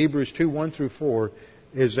 in Hebrews 2, 1 through 4,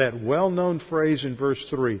 is that well-known phrase in verse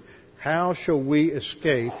 3, how shall we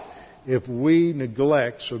escape if we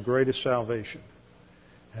neglect so great a salvation?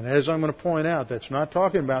 And as I'm going to point out, that's not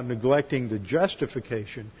talking about neglecting the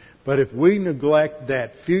justification, but if we neglect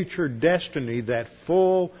that future destiny, that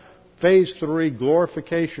full phase 3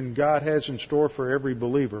 glorification God has in store for every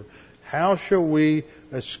believer, how shall we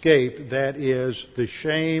escape, that is, the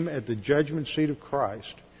shame at the judgment seat of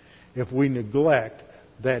Christ, if we neglect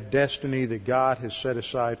that destiny that God has set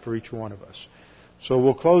aside for each one of us? So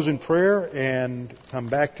we'll close in prayer and come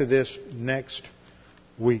back to this next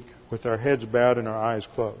week with our heads bowed and our eyes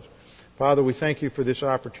closed. Father, we thank you for this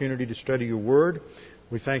opportunity to study your Word.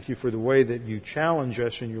 We thank you for the way that you challenge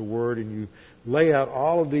us in your Word and you lay out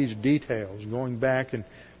all of these details, going back and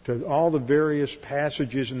to all the various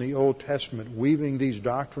passages in the Old Testament, weaving these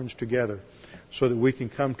doctrines together so that we can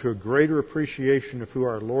come to a greater appreciation of who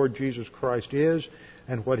our Lord Jesus Christ is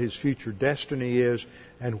and what His future destiny is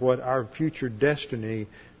and what our future destiny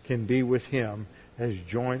can be with Him as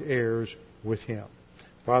joint heirs with Him.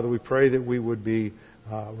 Father, we pray that we would be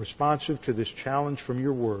responsive to this challenge from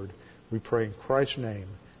your Word. We pray in Christ's name.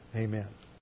 Amen.